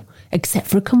now, except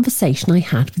for a conversation I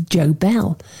had with Joe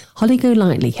Bell. Holly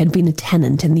Golightly had been a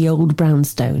tenant in the old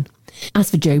brownstone. As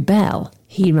for Joe Bell,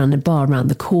 he ran a bar round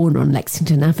the corner on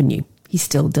Lexington Avenue. He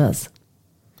still does.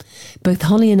 Both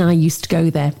Holly and I used to go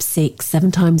there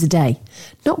 6-7 times a day,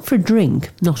 not for a drink,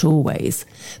 not always,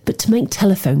 but to make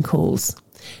telephone calls.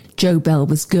 Joe Bell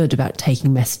was good about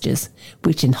taking messages,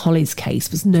 which in Holly's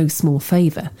case was no small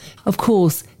favour. Of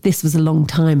course, this was a long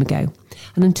time ago,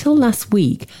 and until last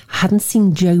week, I hadn't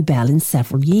seen Joe Bell in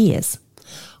several years.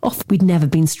 Often we'd never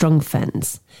been strong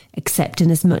friends, except in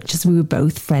as much as we were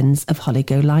both friends of Holly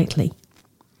Golightly.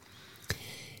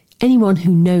 Anyone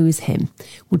who knows him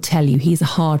will tell you he's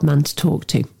a hard man to talk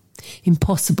to.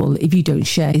 Impossible if you don't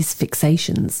share his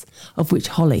fixations, of which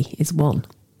Holly is one.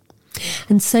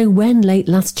 And so when late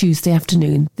last Tuesday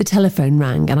afternoon the telephone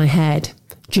rang and I heard,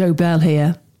 "Joe Bell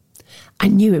here," I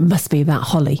knew it must be about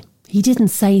Holly. He didn't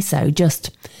say so,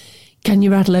 just, "Can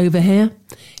you rattle over here?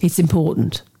 It's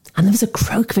important." And there was a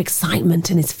croak of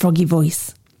excitement in his froggy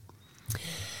voice.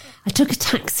 I took a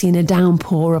taxi in a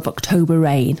downpour of October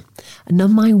rain, and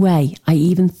on my way I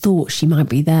even thought she might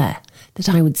be there, that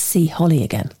I would see Holly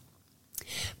again.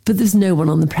 But there's no one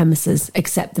on the premises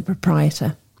except the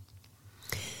proprietor.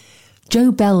 Joe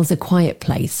Bell's a quiet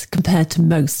place compared to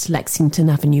most Lexington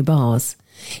Avenue bars.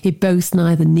 It boasts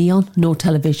neither neon nor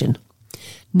television.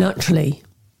 "Naturally,"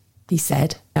 he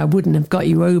said, "I wouldn't have got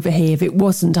you over here if it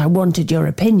wasn't I wanted your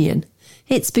opinion.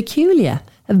 It's peculiar.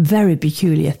 A very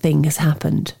peculiar thing has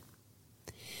happened."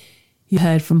 "You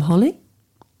heard from Holly?"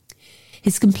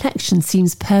 His complexion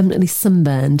seems permanently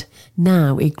sunburned.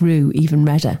 Now it grew even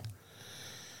redder.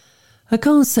 "I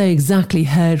can't say exactly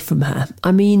heard from her.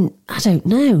 I mean, I don't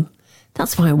know.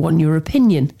 That's why I want your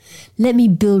opinion. Let me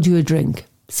build you a drink.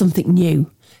 Something new.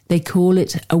 They call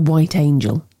it a White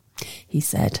Angel," he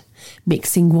said,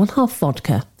 mixing 1/2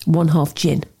 vodka, 1/2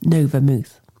 gin, no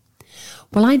vermouth.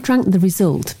 While I drank the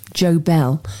result, Joe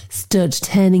Bell stood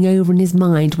turning over in his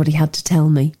mind what he had to tell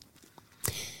me.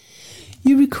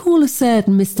 "You recall a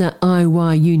certain Mr.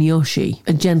 Iwai Yunioshi,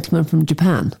 a gentleman from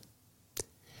Japan?"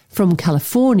 "From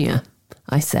California,"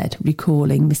 I said,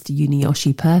 recalling Mr.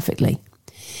 Yunioshi perfectly.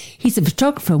 "He's a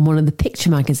photographer on one of the picture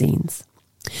magazines."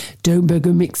 "Don't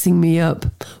bother mixing me up.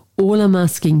 All I'm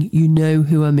asking, you know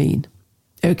who I mean."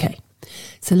 "OK,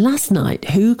 So last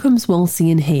night, who comes waltzing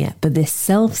in here but this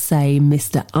self-same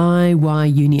Mr.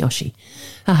 I.Y. Yunioshi?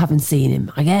 I haven't seen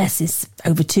him, I guess it's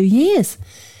over 2 years.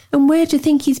 And where do you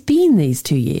think he's been these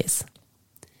 2 years?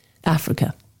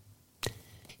 Africa.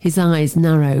 His eyes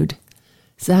narrowed.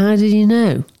 So how did you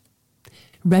know?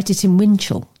 Read it in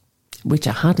Winchell, which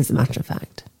I had as a matter of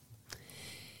fact.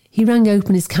 He rang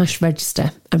open his cash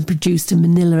register and produced a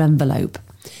manila envelope.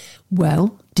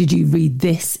 Well, did you read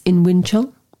this in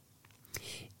Winchell?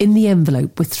 In the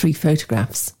envelope were 3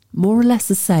 photographs, more or less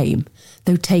the same,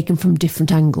 though taken from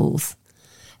different angles.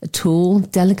 A tall,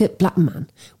 delicate black man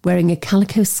wearing a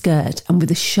calico skirt and with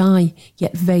a shy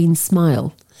yet vain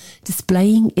smile,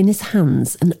 displaying in his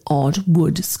hands an odd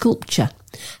wood sculpture,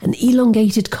 an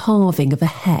elongated carving of a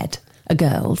head, a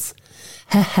girl's,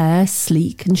 her hair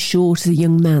sleek and short as a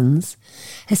young man's,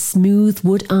 her smooth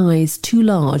wood eyes too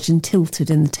large and tilted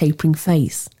in the tapering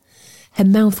face, her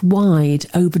mouth wide,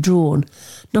 overdrawn,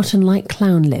 not unlike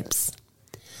clown lips.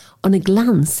 On a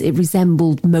glance it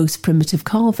resembled most primitive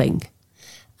carving.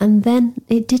 And then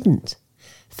it didn't,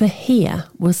 for here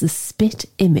was the spit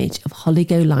image of Holly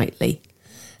Golightly,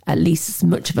 at least as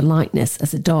much of a likeness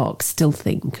as a dark still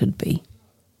thing could be.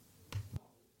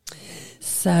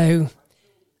 So,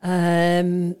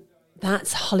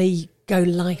 that's Holly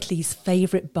Golightly's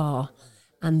favourite bar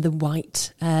and the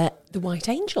White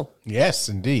Angel. Yes,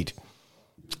 indeed.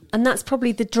 And that's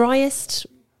probably the driest...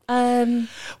 Well,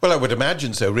 I would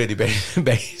imagine so, really,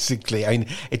 basically. I mean,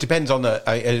 it depends on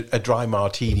a dry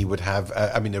martini would have...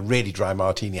 a really dry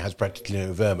martini has practically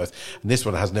no vermouth, and this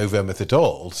one has no vermouth at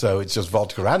all, so it's just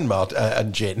vodka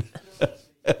and gin.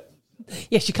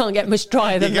 Yes, you can't get much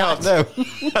drier than that. You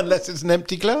can't, no, unless it's an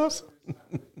empty glass.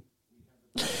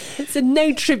 So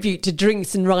no tribute to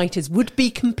drinks and writers would be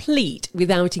complete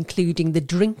without including the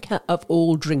drinker of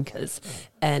all drinkers,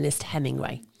 Ernest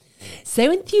Hemingway.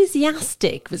 So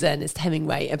enthusiastic was Ernest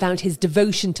Hemingway about his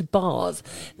devotion to bars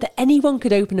that anyone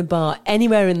could open a bar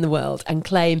anywhere in the world and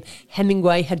claim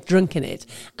Hemingway had drunk in it,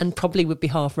 and probably would be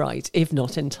half right, if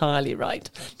not entirely right.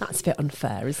 That's a bit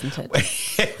unfair, isn't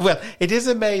it? Well, it is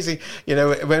amazing. You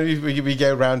know, when we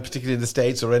go around, particularly in the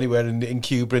States or anywhere in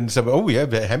Cuba, and some, oh yeah,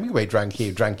 but Hemingway drank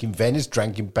here, drank in Venice,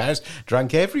 drank in Paris,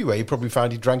 drank everywhere. You probably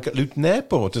find he drank at Luton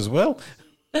Airport as well.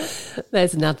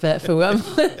 There's an advert for one.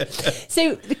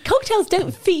 So the cocktails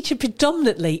don't feature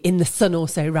predominantly in The Sun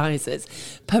Also Rises,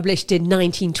 published in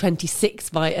 1926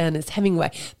 by Ernest Hemingway,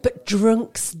 but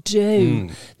drunks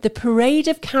do. The parade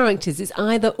of characters is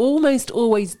either almost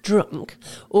always drunk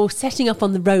or setting up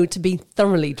on the road to be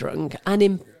thoroughly drunk, and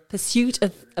in pursuit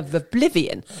of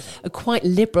oblivion are quite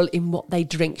liberal in what they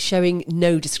drink, showing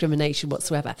no discrimination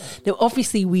whatsoever. Now,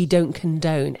 obviously, we don't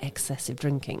condone excessive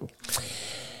drinking.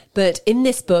 But in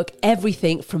this book,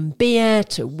 everything from beer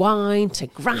to wine to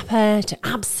grappa to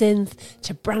absinthe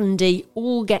to brandy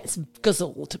all gets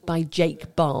guzzled by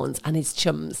Jake Barnes and his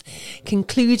chums,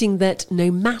 concluding that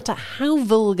no matter how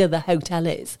vulgar the hotel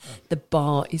is, the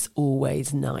bar is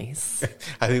always nice.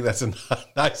 I think that's a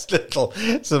nice little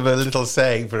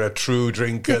saying for a true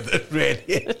drinker, that really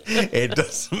it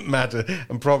doesn't matter.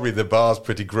 And probably the bar's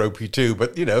pretty gropey too,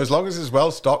 but you know, as long as it's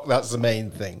well stocked, that's the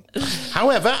main thing.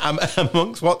 However,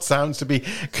 amongst what sounds to be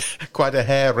quite a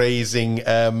hair-raising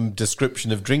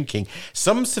description of drinking,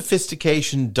 some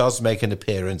sophistication does make an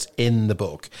appearance in the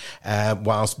book,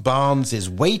 whilst Barnes is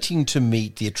waiting to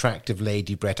meet the attractive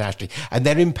lady Brett Ashley, and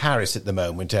they're in Paris at the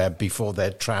moment before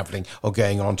they're travelling or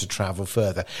going on to travel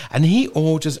further, and he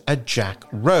orders a Jack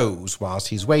Rose whilst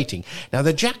he's waiting. Now,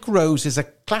 the Jack Rose is a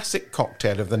classic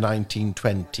cocktail of the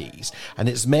 1920s, and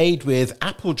it's made with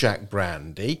Applejack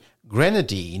brandy,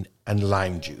 grenadine and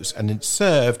lime juice, and it's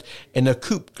served in a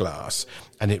coupe glass,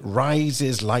 and it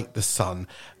rises like the sun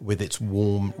with its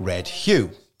warm red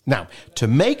hue. Now, to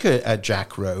make a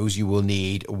Jack Rose, you will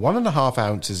need 1.5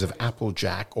 ounces of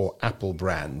Applejack or apple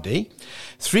brandy,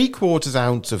 3/4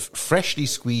 ounce of freshly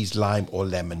squeezed lime or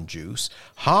lemon juice,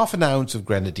 1/2 ounce of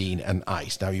grenadine and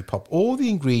ice. Now, you pop all the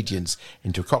ingredients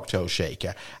into a cocktail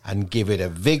shaker and give it a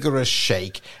vigorous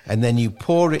shake, and then you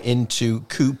pour it into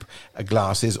coupe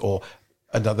glasses, or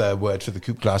another word for the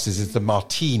coupe glasses is the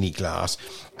martini glass,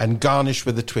 and garnish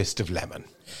with a twist of lemon.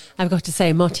 I've got to say,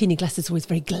 a martini glass is always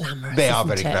very glamorous. They are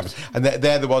very glamorous. And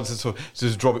they're the ones that sort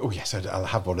of draw me, oh yes, I'll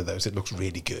have one of those. It looks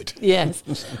really good. Yes.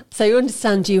 So you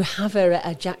understand you have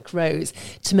a Jack Rose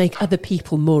to make other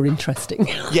people more interesting.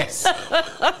 Yes.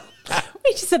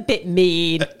 Which is a bit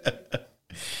mean.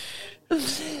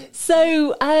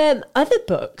 So, other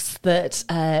books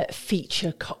that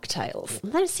feature cocktails,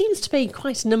 there seems to be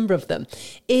quite a number of them,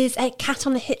 is A Cat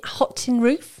on a Hot Tin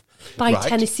Roof by Right.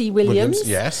 Tennessee Williams.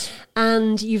 Yes.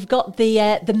 And you've got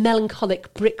the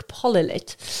melancholic Brick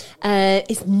Polilit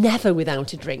is never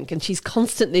without a drink, and she's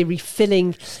constantly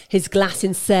refilling his glass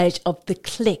in search of the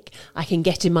click I can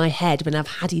get in my head when I've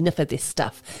had enough of this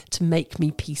stuff to make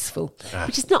me peaceful,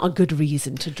 which is not a good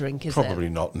reason to drink, is it? Probably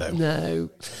not, no. No.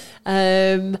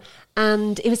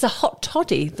 And it was a hot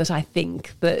toddy that I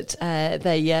think that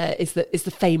is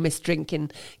the famous drink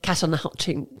in Cat on a Hot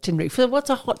Tin Roof. So what's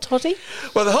a hot toddy?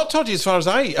 Well, the hot toddy, as far as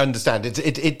I understand it,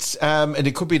 it's and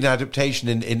it could be an adaptation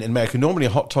in America. Normally, a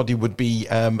hot toddy would be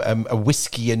a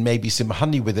whiskey and maybe some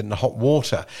honey with it and hot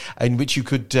water, in which you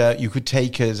could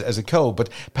take as a cold. But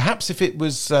perhaps if it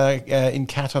was in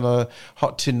Cat on a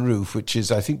Hot Tin Roof, which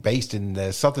is I think based in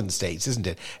the southern states, isn't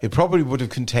it? It probably would have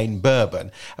contained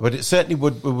bourbon, but it certainly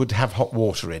would have hot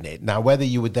water in it. Now, whether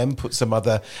you would then put some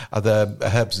other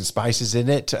herbs and spices in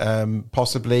it,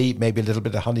 possibly maybe a little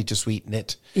bit of honey to sweeten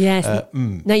it. Yes.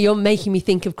 Now you're making me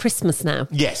think of Christmas now.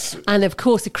 Yes. And of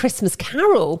course, A Christmas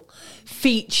Carol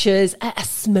features a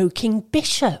smoking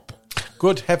bishop.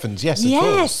 Good heavens, yes, of Yes,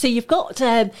 course. so you've got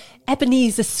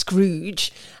Ebenezer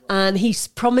Scrooge, and he's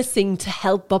promising to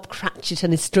help Bob Cratchit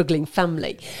and his struggling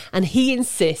family. And he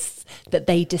insists that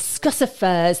they discuss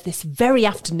affairs this very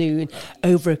afternoon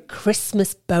over a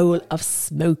Christmas bowl of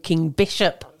smoking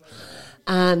bishop.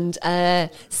 And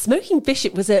smoking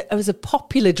bishop was a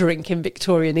popular drink in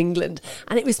Victorian England,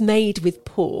 and it was made with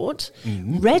port,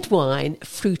 red wine,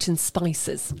 fruit and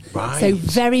spices. Right. So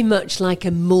very much like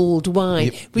a mulled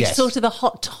wine, which yes. sort of the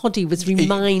hot toddy was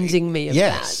reminding me of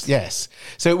Yes, that. yes.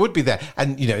 So it would be there.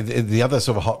 And, you know, the other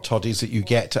sort of hot toddies that you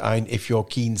get, if you're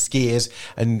keen skiers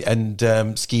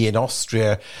and ski in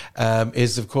Austria,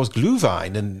 is, of course,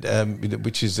 Glühwein, and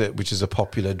which is a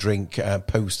popular drink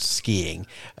post skiing.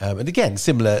 And again,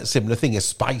 similar thing, a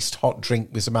spiced hot drink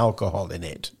with some alcohol in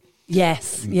it.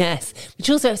 Yes, yes. Which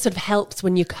also sort of helps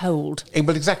when you're cold.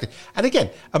 Well, exactly. And again,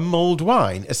 a mulled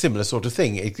wine, a similar sort of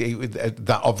thing.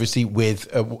 That obviously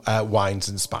with wines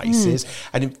and spices.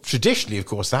 And traditionally, of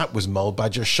course, that was mulled by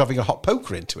just shoving a hot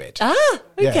poker into it. Ah,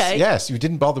 okay. Yes. You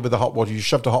didn't bother with the hot water. You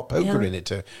shoved a hot poker in it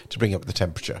to bring up the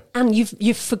temperature. And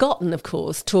you've forgotten, of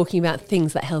course, talking about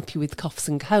things that help you with coughs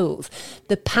and colds.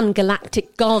 The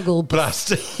Pangalactic Gargle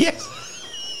Blast. Yes.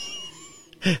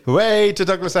 Way to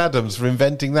Douglas Adams for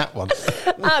inventing that one.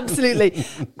 Absolutely.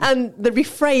 And the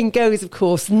refrain goes, of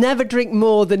course, never drink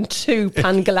more than 2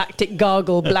 Pangalactic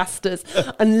Gargle Blasters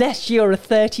unless you're a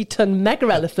 30-ton mega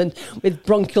elephant with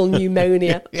bronchial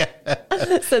pneumonia.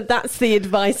 So that's the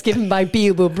advice given by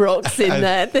Beelzebub Brooks in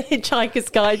The Hitchhiker's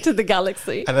Guide to the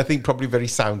Galaxy. And I think probably very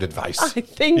sound advice. I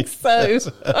think so.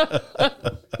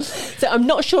 So I'm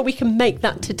not sure we can make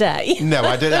that today. No,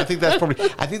 I don't. I think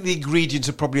the ingredients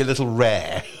are probably a little rare.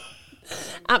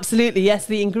 Absolutely, yes.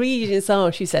 The ingredients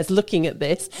are, she says, looking at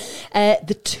this,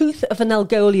 the tooth of an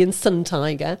Algolian sun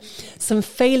tiger, some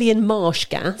Phalian marsh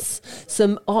gas,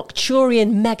 some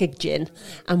Arcturian mega gin,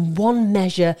 and 1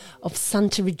 measure of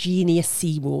Santa Regina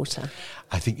seawater.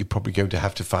 I think you're probably going to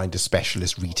have to find a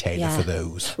specialist retailer for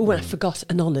those. Oh, I forgot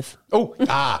an olive. Oh,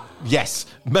 yes,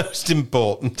 most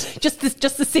important. Just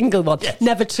the single one, Yes.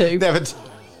 never 2. Never.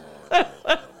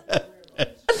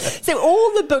 So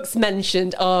all the books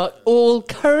mentioned are all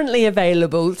currently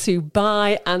available to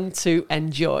buy and to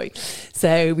enjoy.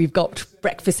 So we've got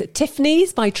Breakfast at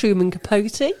Tiffany's by Truman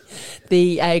Capote,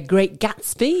 The Great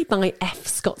Gatsby by F.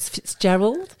 Scott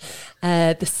Fitzgerald,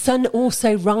 The Sun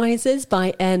Also Rises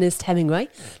by Ernest Hemingway.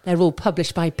 They're all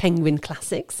published by Penguin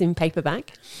Classics in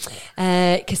paperback.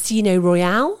 Casino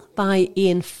Royale by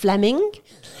Ian Fleming,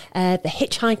 The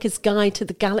Hitchhiker's Guide to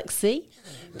the Galaxy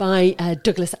by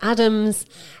Douglas Adams,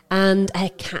 and A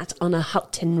Cat on a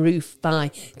Hot Tin Roof by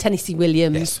Tennessee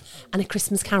Williams, and A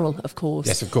Christmas Carol, of course.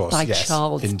 Yes, of course. By Yes,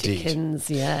 Charles indeed. Dickens,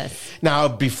 yes. Now,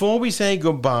 before we say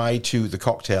goodbye to the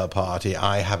cocktail party,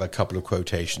 I have a couple of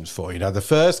quotations for you. Now, the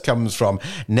first comes from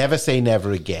Never Say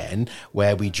Never Again,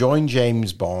 where we join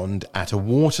James Bond at a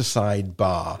waterside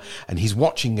bar, and he's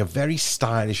watching a very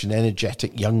stylish and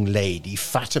energetic young lady,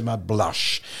 Fatima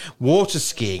Blush, water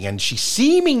skiing, and she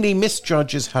seemingly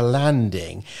misjudges her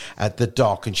landing at the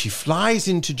dock, and she flies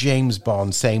into James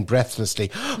Bond saying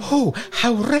breathlessly, "Oh,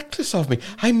 how reckless of me.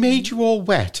 I made you all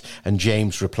wet." And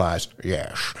James replies,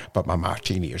 "Yes, but my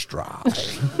martini is dry."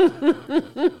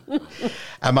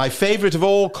 And my favourite of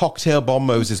all cocktail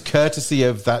bombos is courtesy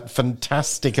of that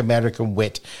fantastic American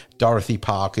wit, Dorothy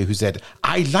Parker, who said,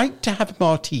 "I like to have a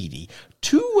martini.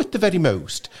 2 at the very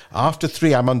most. After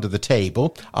 3, I'm under the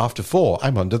table. After 4,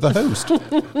 I'm under the host."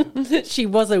 She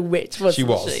was a witch, wasn't she? She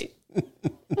was.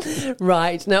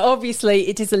 Right. Now, obviously,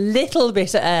 it is a little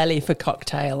bit early for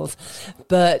cocktails,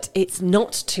 but it's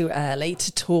not too early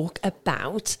to talk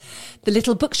about the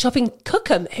Little Bookshop in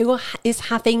Cookham, who is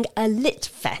having a Lit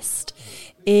Fest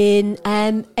in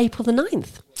April the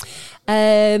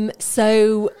 9th.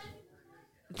 So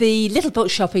the Little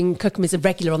Bookshop in Cookham is a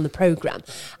regular on the programme,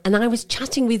 and I was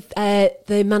chatting with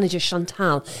the manager,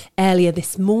 Chantal, earlier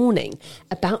this morning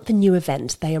about the new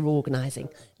event they are organising.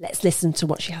 Let's listen to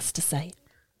what she has to say.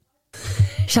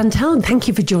 Chantal, thank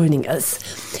you for joining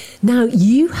us. Now,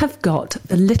 you have got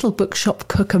the Little Bookshop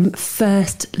Cookham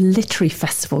first literary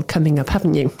festival coming up,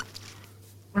 haven't you?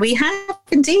 We have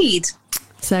indeed.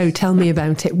 So tell me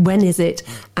about it. When is it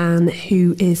and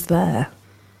who is there?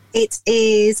 It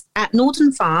is at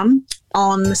Norden Farm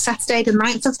on Saturday the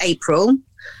 9th of April,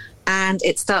 and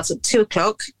it starts at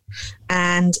 2:00.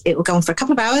 And it will go on for a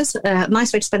couple of hours.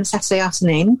 Nice way to spend a Saturday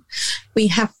afternoon. We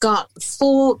have got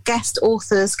 4 guest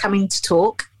authors coming to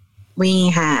talk. We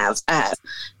have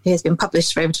who has been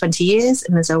published for over 20 years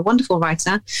and is a wonderful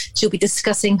writer. She'll be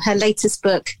discussing her latest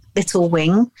book, Little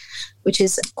Wing, which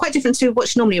is quite different to what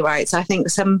she normally writes. I think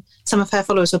some of her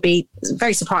followers will be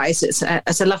very surprised. It's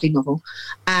a lovely novel.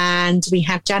 And we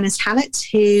have Janice Hallett,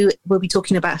 who will be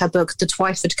talking about her book, The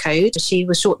Twyford Code. She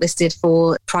was shortlisted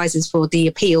for prizes for The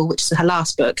Appeal, which is her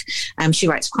last book. She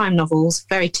writes crime novels,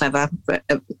 very clever,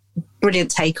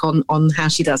 brilliant take on how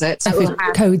she does it. So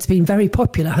Code's been very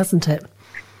popular, hasn't it?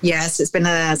 Yes, it's been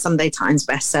a Sunday Times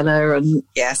bestseller, and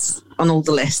yes, on all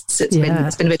the lists. It's been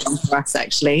a big one for us,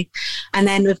 actually. And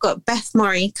then we've got Beth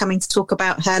Murray coming to talk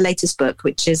about her latest book,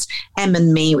 which is Em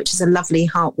and Me, which is a lovely,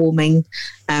 heartwarming,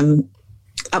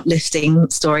 uplifting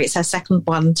story. It's her second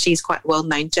one. She's quite a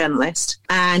well-known journalist.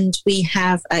 And we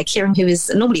have Kieran, who is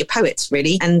normally a poet,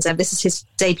 really, and this is his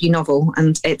debut novel,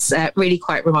 and it's really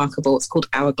quite remarkable. It's called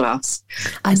Hourglass.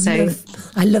 I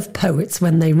love poets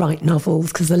when they write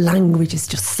novels, because the language is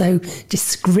just so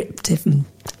descriptive and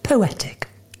poetic.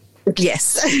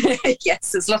 Yes,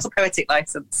 yes, there's lots of poetic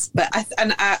license. But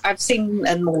I've seen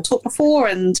them all talk before,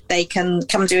 and they can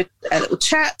come and do a little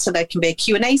chat, so there can be a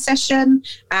Q&A session,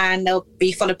 and they'll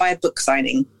be followed by a book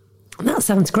signing. That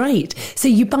sounds great. So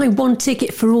you buy one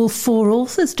ticket for all 4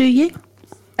 authors, do you?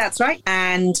 That's right.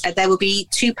 And there will be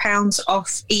 £2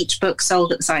 off each book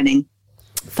sold at the signing.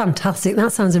 Fantastic.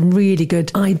 That sounds a really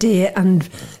good idea. And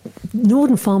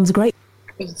Norden Farm's great.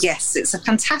 Yes, it's a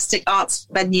fantastic arts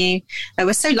venue.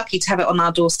 We're so lucky to have it on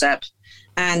our doorstep.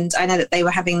 And I know that they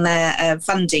were having their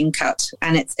funding cut,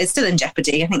 and it's still in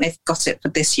jeopardy. I think they've got it for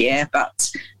this year.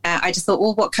 But I just thought,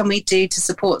 well, what can we do to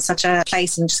support such a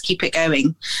place and just keep it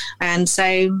going? And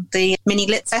so the Mini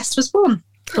Lit Fest was born.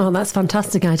 Oh, that's a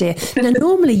fantastic idea. Now,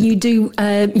 normally you do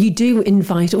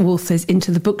invite authors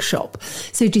into the bookshop.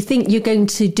 So do you think you're going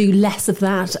to do less of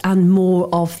that and more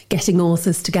of getting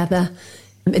authors together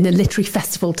in a literary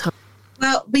festival time?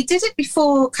 Well, we did it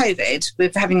before COVID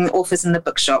with having authors in the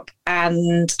bookshop.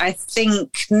 And I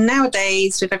think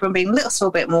nowadays, with everyone being a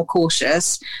little bit more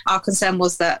cautious, our concern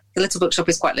was that the Little Bookshop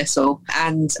is quite little,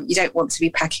 and you don't want to be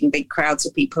packing big crowds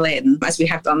of people in, as we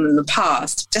have done in the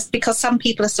past, just because some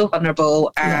people are still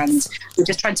vulnerable, and we're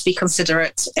just trying to be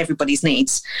considerate of everybody's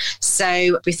needs.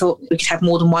 So we thought we could have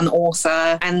more than one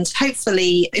author, and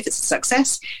hopefully, if it's a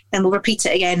success, then we'll repeat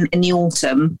it again in the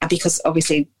autumn, because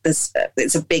obviously it's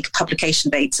a big publication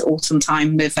date, autumn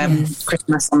time, with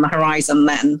Christmas on the horizon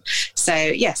then. So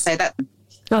that.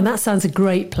 Oh, that sounds a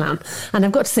great plan. And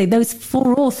I've got to say, those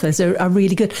 4 authors are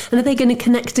really good. And are they going to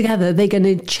connect together? Are they going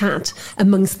to chat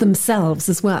amongst themselves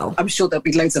as well? I'm sure there'll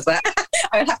be loads of that.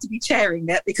 I would have to be chairing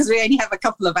it, because we only have a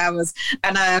couple of hours,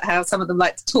 and how some of them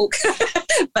like to talk.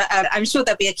 But I'm sure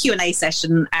there'll be a Q&A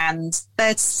session, and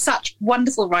they're such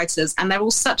wonderful writers, and they're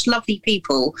all such lovely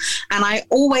people. And I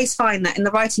always find that in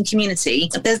the writing community,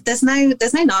 there's no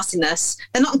nastiness.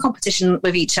 They're not in competition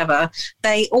with each other.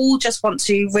 They all just want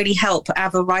to really help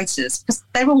other writers, because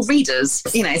they're all readers,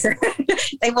 you know. So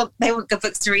they want good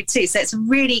books to read too. So it's a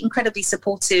really incredibly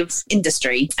supportive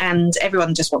industry, and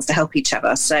everyone just wants to help each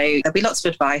other. So there'll be lots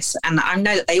of advice, and I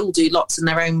know that they all do lots in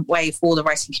their own way for the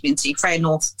writing community. Freya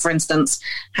North, for instance,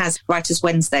 has Writers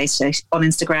Wednesday. So on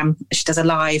Instagram, she does a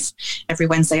live every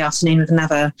Wednesday afternoon with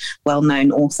another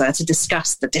well-known author to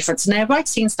discuss the difference in their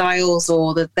writing styles,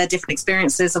 or their different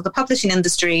experiences of the publishing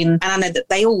industry. And I know that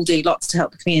they all do lots to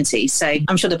help the community. So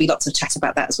I'm sure there'll be lots of chat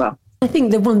about that as well. I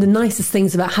think that one of the nicest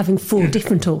things about having 4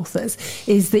 different authors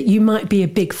is that you might be a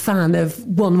big fan of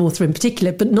one author in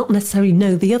particular, but not necessarily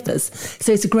know the others.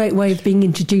 So it's a great way of being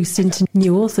introduced into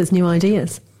new authors, new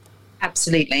ideas.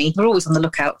 Absolutely. We're always on the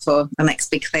lookout for the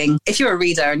next big thing. If you're a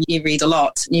reader and you read a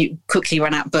lot, you quickly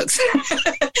run out of books.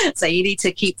 So you need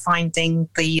to keep finding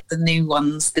the new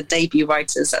ones, the debut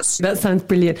writers. That sounds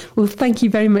brilliant. Well, thank you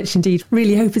very much indeed.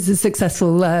 Really hope it's a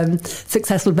successful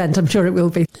event. I'm sure it will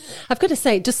be. I've got to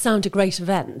say, it does sound a great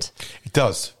event. It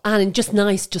does. And just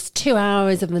nice, just 2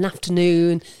 hours of an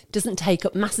afternoon. Doesn't take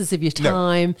up masses of your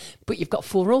time, but you've got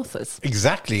 4 authors.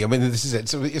 Exactly. I mean, this is it.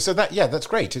 So that, yeah, that's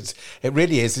great. It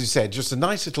really is, as you said, just a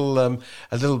nice little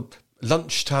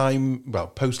lunchtime,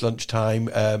 post-lunchtime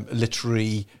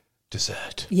literary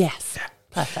dessert. Yes. Yeah.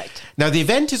 Perfect. Now, the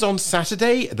event is on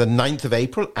Saturday, the 9th of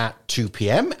April at 2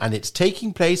 p.m, and it's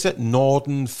taking place at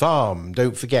Norden Farm.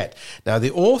 Don't forget. Now,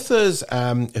 the authors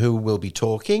who will be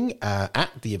talking at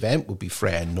the event will be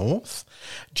Freya North,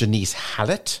 Janice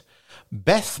Hallett,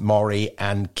 Beth Morrie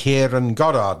and Kieran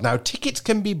Goddard. Now, tickets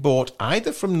can be bought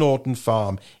either from Norden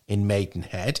Farm in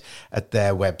Maidenhead at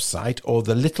their website or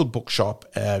the Little Bookshop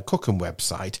Cookham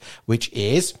website, which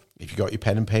is, if you've got your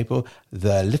pen and paper,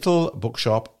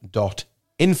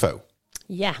 thelittlebookshop.info.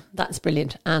 Yeah, that's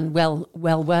brilliant and well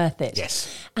worth it. Yes.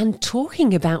 And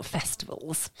talking about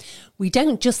festivals, we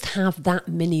don't just have that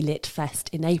Mini Lit Fest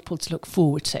in April to look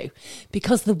forward to,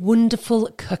 because the wonderful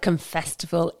Cookham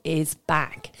Festival is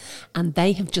back and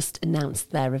they have just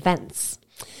announced their events.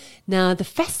 Now, the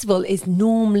festival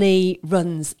normally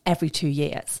runs every 2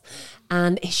 years,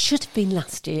 and it should have been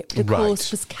last year, but of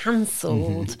course was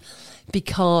cancelled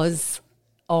because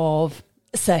of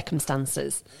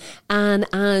circumstances. And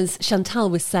as Chantal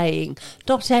was saying,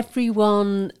 not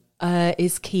everyone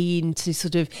is keen to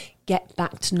sort of get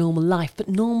back to normal life, but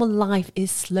normal life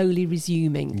is slowly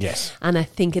resuming. Yes. And I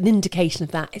think an indication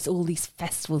of that is all these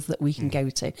festivals that we can go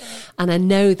to. And I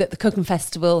know that the Cookham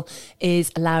Festival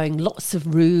is allowing lots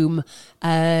of room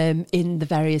in the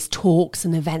various talks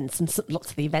and events, and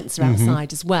lots of the events are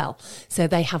outside as well. So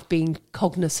they have been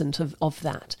cognizant of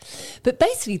that. But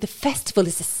basically, the festival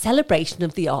is a celebration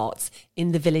of the arts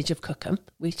in the village of Cookham,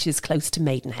 which is close to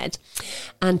Maidenhead.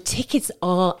 And tickets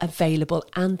are available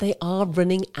and they are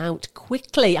running out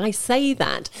quickly. I say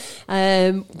that.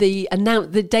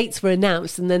 The dates were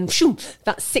announced and then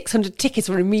that 600 tickets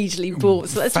were immediately bought.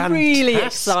 So that's really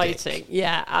exciting.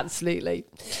 Yeah, absolutely.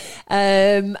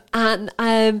 There's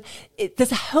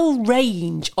a whole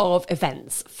range of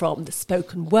events, from the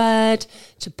spoken word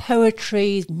to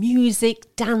poetry,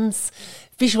 music, dance,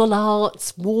 visual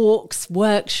arts, walks,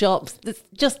 workshops. There's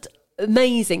just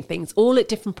amazing things, all at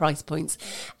different price points,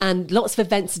 and lots of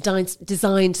events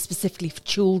designed specifically for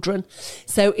children.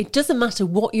 So it doesn't matter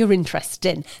what you're interested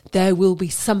in, there will be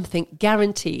something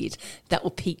guaranteed that will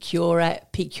pique your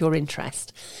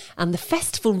interest. And the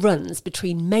festival runs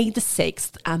between May the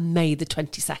 6th and May the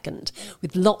 22nd,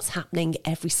 with lots happening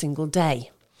every single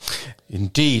day.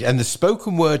 Indeed. And the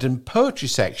spoken word and poetry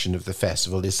section of the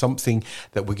festival is something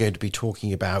that we're going to be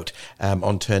talking about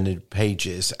on Turning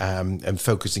Pages and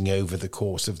focusing over the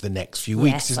course of the next few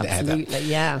weeks, isn't it, Heather? Absolutely,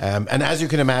 yeah. And as you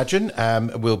can imagine,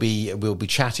 we'll be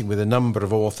chatting with a number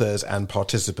of authors and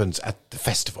participants at the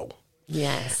festival.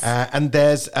 Yes. And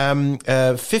there's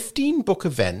 15 book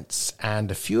events, and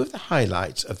a few of the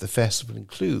highlights of the festival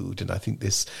include, and I think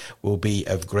this will be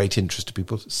of great interest to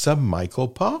people, Sir Michael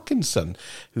Parkinson,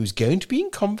 who's going to be in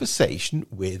conversation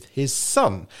with his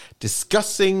son,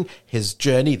 discussing his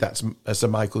journey. That's Sir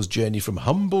Michael's journey from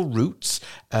humble roots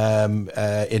in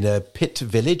a pit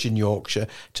village in Yorkshire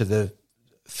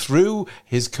through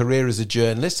his career as a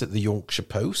journalist at the Yorkshire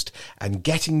Post and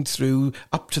getting through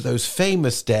up to those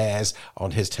famous stairs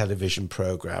on his television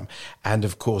programme, and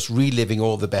of course reliving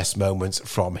all the best moments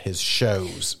from his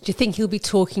shows. Do you think he'll be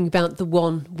talking about the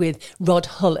one with Rod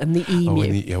Hull and the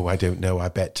emu? I don't know. I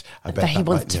bet he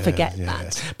wants to forget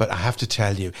that. But I have to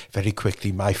tell you very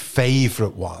quickly, my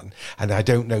favourite one, and I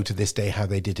don't know to this day how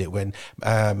they did it, when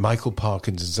Michael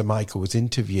Parkinson, Sir Michael, was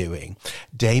interviewing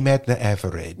Dame Edna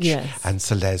Everage and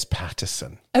Celeste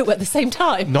Patterson. Oh, at the same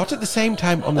time? Not at the same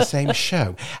time on the same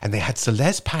show. And they had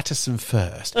Celeste Patterson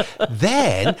first.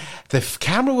 Then the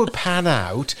camera would pan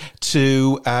out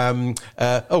to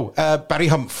Barry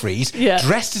Humphries,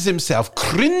 dressed as himself,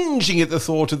 cringing at the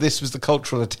thought of this was the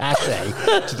cultural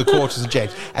attaché to the quarters of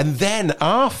James. And then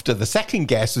after, the second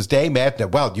guest was Dame Edna.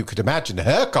 Well, you could imagine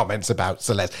her comments about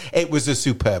Celeste. It was a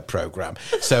superb programme.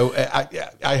 So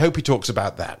I hope he talks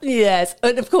about that. Yes.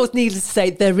 And of course, needless to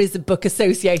say, there is a book associated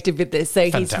associated with this. So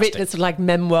he's Fantastic. written a sort of like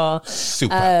memoir.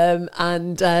 Super.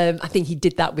 And I think he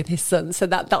did that with his son. So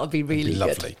that'll be really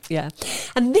That'd be good. lovely. Yeah.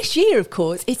 And this year, of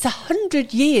course, it's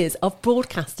 100 years of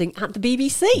broadcasting at the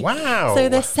BBC. Wow. So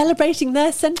they're celebrating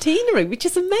their centenary, which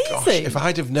is amazing. Gosh, if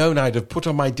I'd have known, I'd have put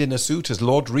on my dinner suit as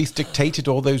Lord Reith dictated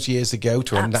all those years ago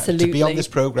to be on Absolutely. this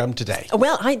programme today.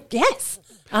 Well, yes.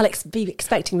 Alex, be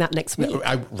expecting that next week.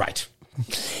 Right.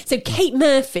 So Kate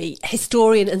Murphy,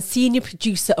 historian and senior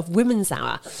producer of Women's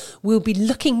Hour, will be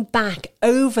looking back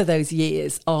over those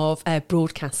years of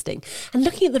broadcasting and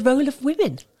looking at the role of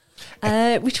women.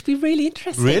 Which would be really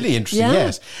interesting. Really interesting, Yeah.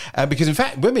 yes. Because in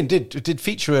fact, women did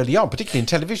feature early on, particularly in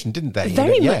television, didn't they?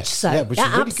 Very much Yes. so. Yeah, which Yeah,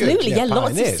 is really absolutely. good. Yeah,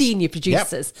 lots of pioneers. senior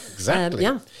producers. Yep, exactly.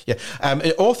 Yeah.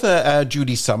 Author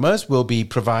Julie Summers will be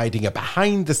providing a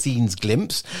behind-the-scenes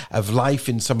glimpse of life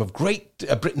in some of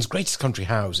Britain's greatest country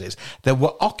houses that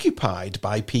were occupied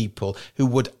by people who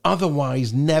would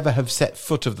otherwise never have set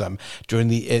foot of them during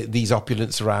these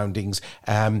opulent surroundings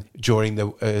during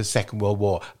the Second World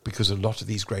War, because a lot of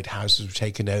these great houses were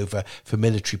taken over for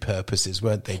military purposes,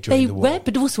 weren't they, during They the war? were,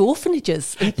 but also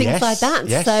orphanages and things Yes, like that.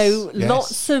 yes, So yes.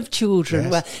 lots of children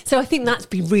Yes. were. So I think that's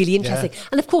been really interesting.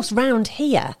 And of course, round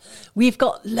here, we've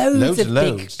got loads of big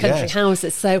loads, country yes.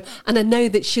 houses. So, and I know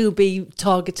that she'll be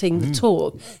targeting the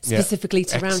talk specifically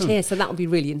to round Excellent. here. So that would be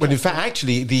really Well, interesting. in fact,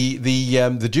 actually,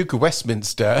 the Duke of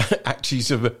Westminster actually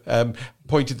sort of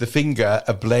pointed the finger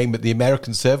of blame at the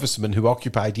American servicemen who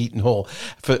occupied Eaton Hall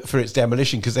for its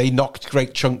demolition, because they knocked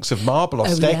great chunks of marble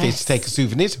off staircase yes. to take a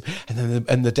souvenir, and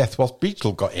then the Death Wasp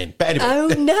beetle got in. But anyway, Oh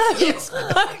no!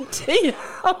 Oh dear.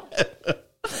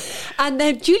 And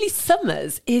Julie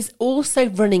Summers is also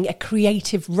running a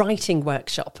creative writing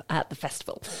workshop at the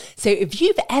festival. So if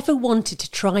you've ever wanted to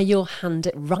try your hand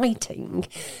at writing,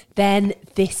 then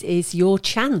this is your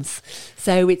chance.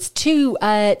 So it's 2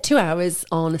 hours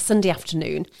on a Sunday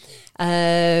afternoon.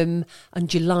 On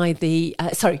May the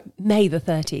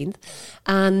 13th,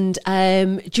 and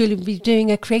Julie will be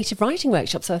doing a creative writing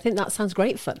workshop. So I think that sounds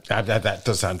great fun. That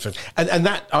does sound fun. And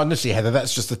that, honestly, Heather,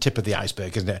 that's just the tip of the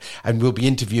iceberg, isn't it? And we'll be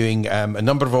interviewing a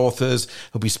number of authors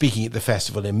who'll be speaking at the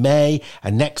festival in May.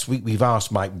 And next week, we've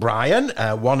asked Mike Bryan,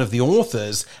 one of the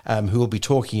authors who will be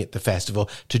talking at the festival,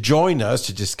 to join us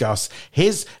to discuss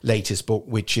his latest book,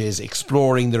 which is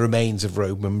Exploring the Remains of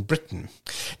Roman Britain.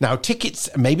 Now, tickets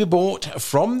may be bought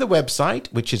from the website,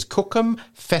 which is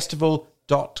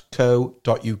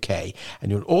cookhamfestival.co.uk,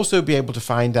 and you'll also be able to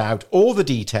find out all the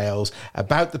details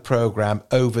about the programme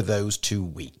over those 2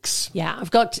 weeks. Yeah, I've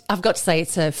got to say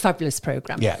it's a fabulous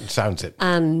programme. Yeah, it sounds it.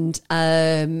 And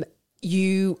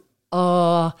you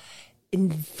are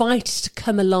invited to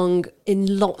come along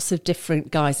in lots of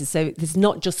different guises. So there's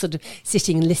not just sort of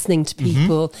sitting and listening to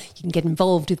people. You can get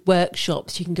involved with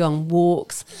workshops. You can go on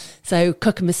walks. So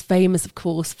Cookham is famous, of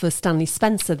course, for Stanley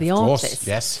Spencer, the artist.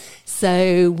 Yes.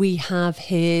 So we have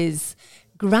his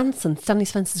grandson, Stanley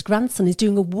Spencer's grandson, is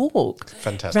doing a walk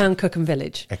Fantastic. around Cookham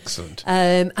Village. Excellent.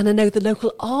 And I know the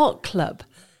local art club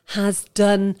has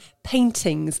done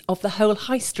paintings of the whole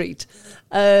high street.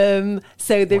 So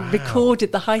they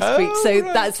recorded the high street. Oh, so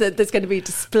right. there's going to be a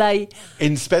display.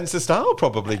 In Spencer style,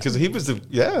 probably, because he was the,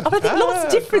 yeah. I think lots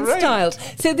of different great. styles.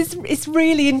 So it's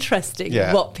really interesting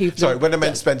Yeah. what people. Sorry, when I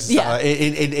meant Spencer Yeah.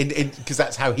 style, because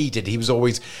that's how he did. He was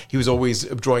always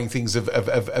drawing things of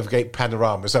great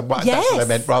panoramas. So that's what I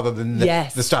meant, rather than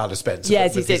the style of Spencer.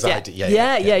 Yes, but he his did. idea.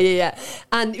 Yeah.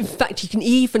 And in fact, you can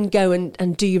even go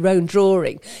and do your own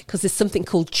drawing, because there's something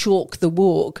called Chalk the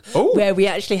Walk, where we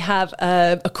actually have a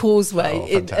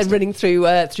causeway running through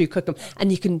Cookham,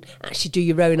 and you can actually do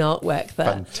your own artwork there.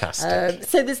 Fantastic.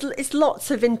 So it's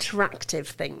lots of interactive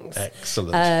things.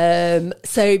 Excellent.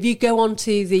 So if you go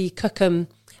onto the Cookham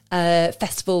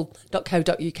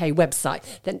festival.co.uk website,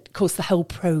 then of course the whole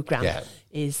programme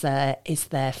is there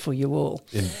for you all.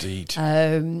 Indeed.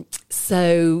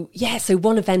 So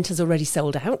one event has already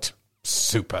sold out.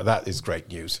 Super. That is great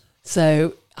news.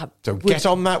 So get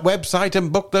on that website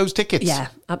and book those tickets. Yeah,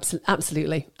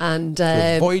 absolutely. And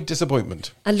to avoid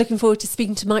disappointment. And looking forward to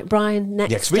speaking to Mike Bryan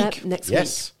next week. Next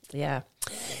Yes. week. Yeah.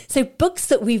 So books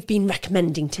that we've been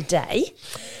recommending today.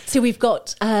 So we've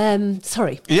got,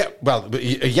 Yeah, well,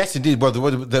 yes, indeed. Well,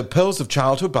 the Pearls of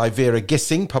Childhood by Vera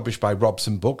Gissing, published by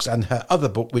Robson Books, and her other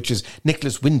book, which is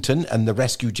Nicholas Winton and the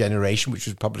Rescue Generation, which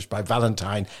was published by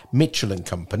Valentine Mitchell and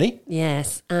Company.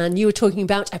 Yes, and you were talking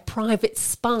about A Private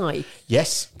Spy.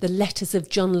 Yes. The Letters of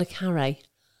John le Carré,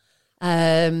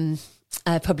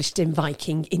 published in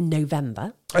Viking in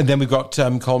November. And then we've got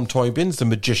Colm Toibin's The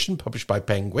Magician, published by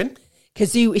Penguin.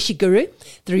 Kazuo Ishiguro,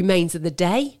 The Remains of the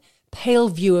Day, Pale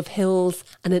View of Hills,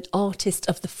 and An Artist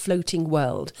of the Floating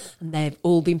World. And they've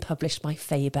all been published by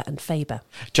Faber and Faber.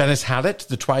 Janice Hallett,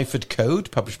 The Twyford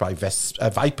Code, published by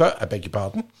Viper, I beg your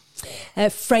pardon.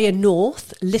 Freya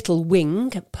North, Little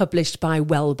Wing, published by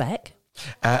Welbeck.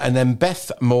 And then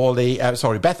Beth Morley,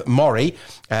 her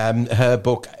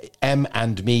book M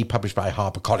and Me, published by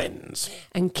HarperCollins.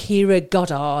 And Kira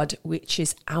Goddard, which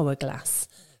is Hourglass,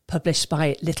 published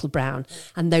by Little Brown.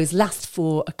 And those last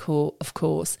four, of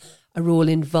course, are all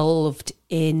involved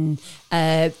in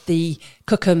the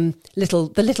Cookham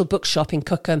the little bookshop in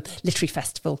Cookham Literary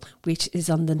Festival, which is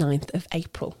on the 9th of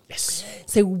April. Yes.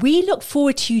 So we look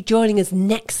forward to you joining us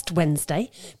next Wednesday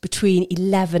between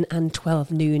 11 and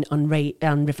 12 noon on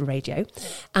River Radio.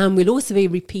 And we'll also be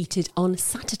repeated on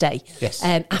Saturday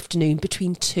afternoon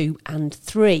between 2 and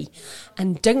 3.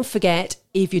 And don't forget,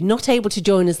 if you're not able to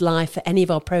join us live for any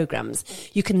of our programmes,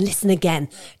 you can listen again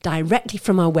directly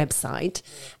from our website.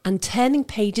 And Turning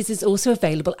Pages is also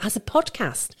available as a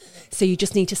podcast. So you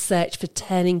just need to search for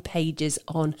Turning Pages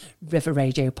on River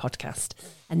Radio Podcast.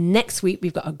 And next week,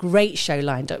 we've got a great show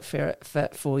lined up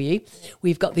for you.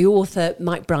 We've got the author,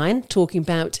 Mike Bryan, talking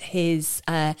about his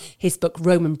book,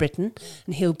 Roman Britain,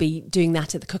 and he'll be doing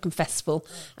that at the Cookham Festival.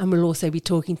 And we'll also be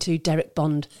talking to Derek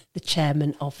Bond, the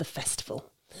chairman of the festival.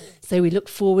 So we look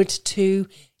forward to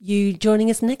you joining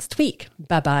us next week.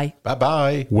 Bye-bye.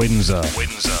 Bye-bye. Windsor.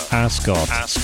 Ascot.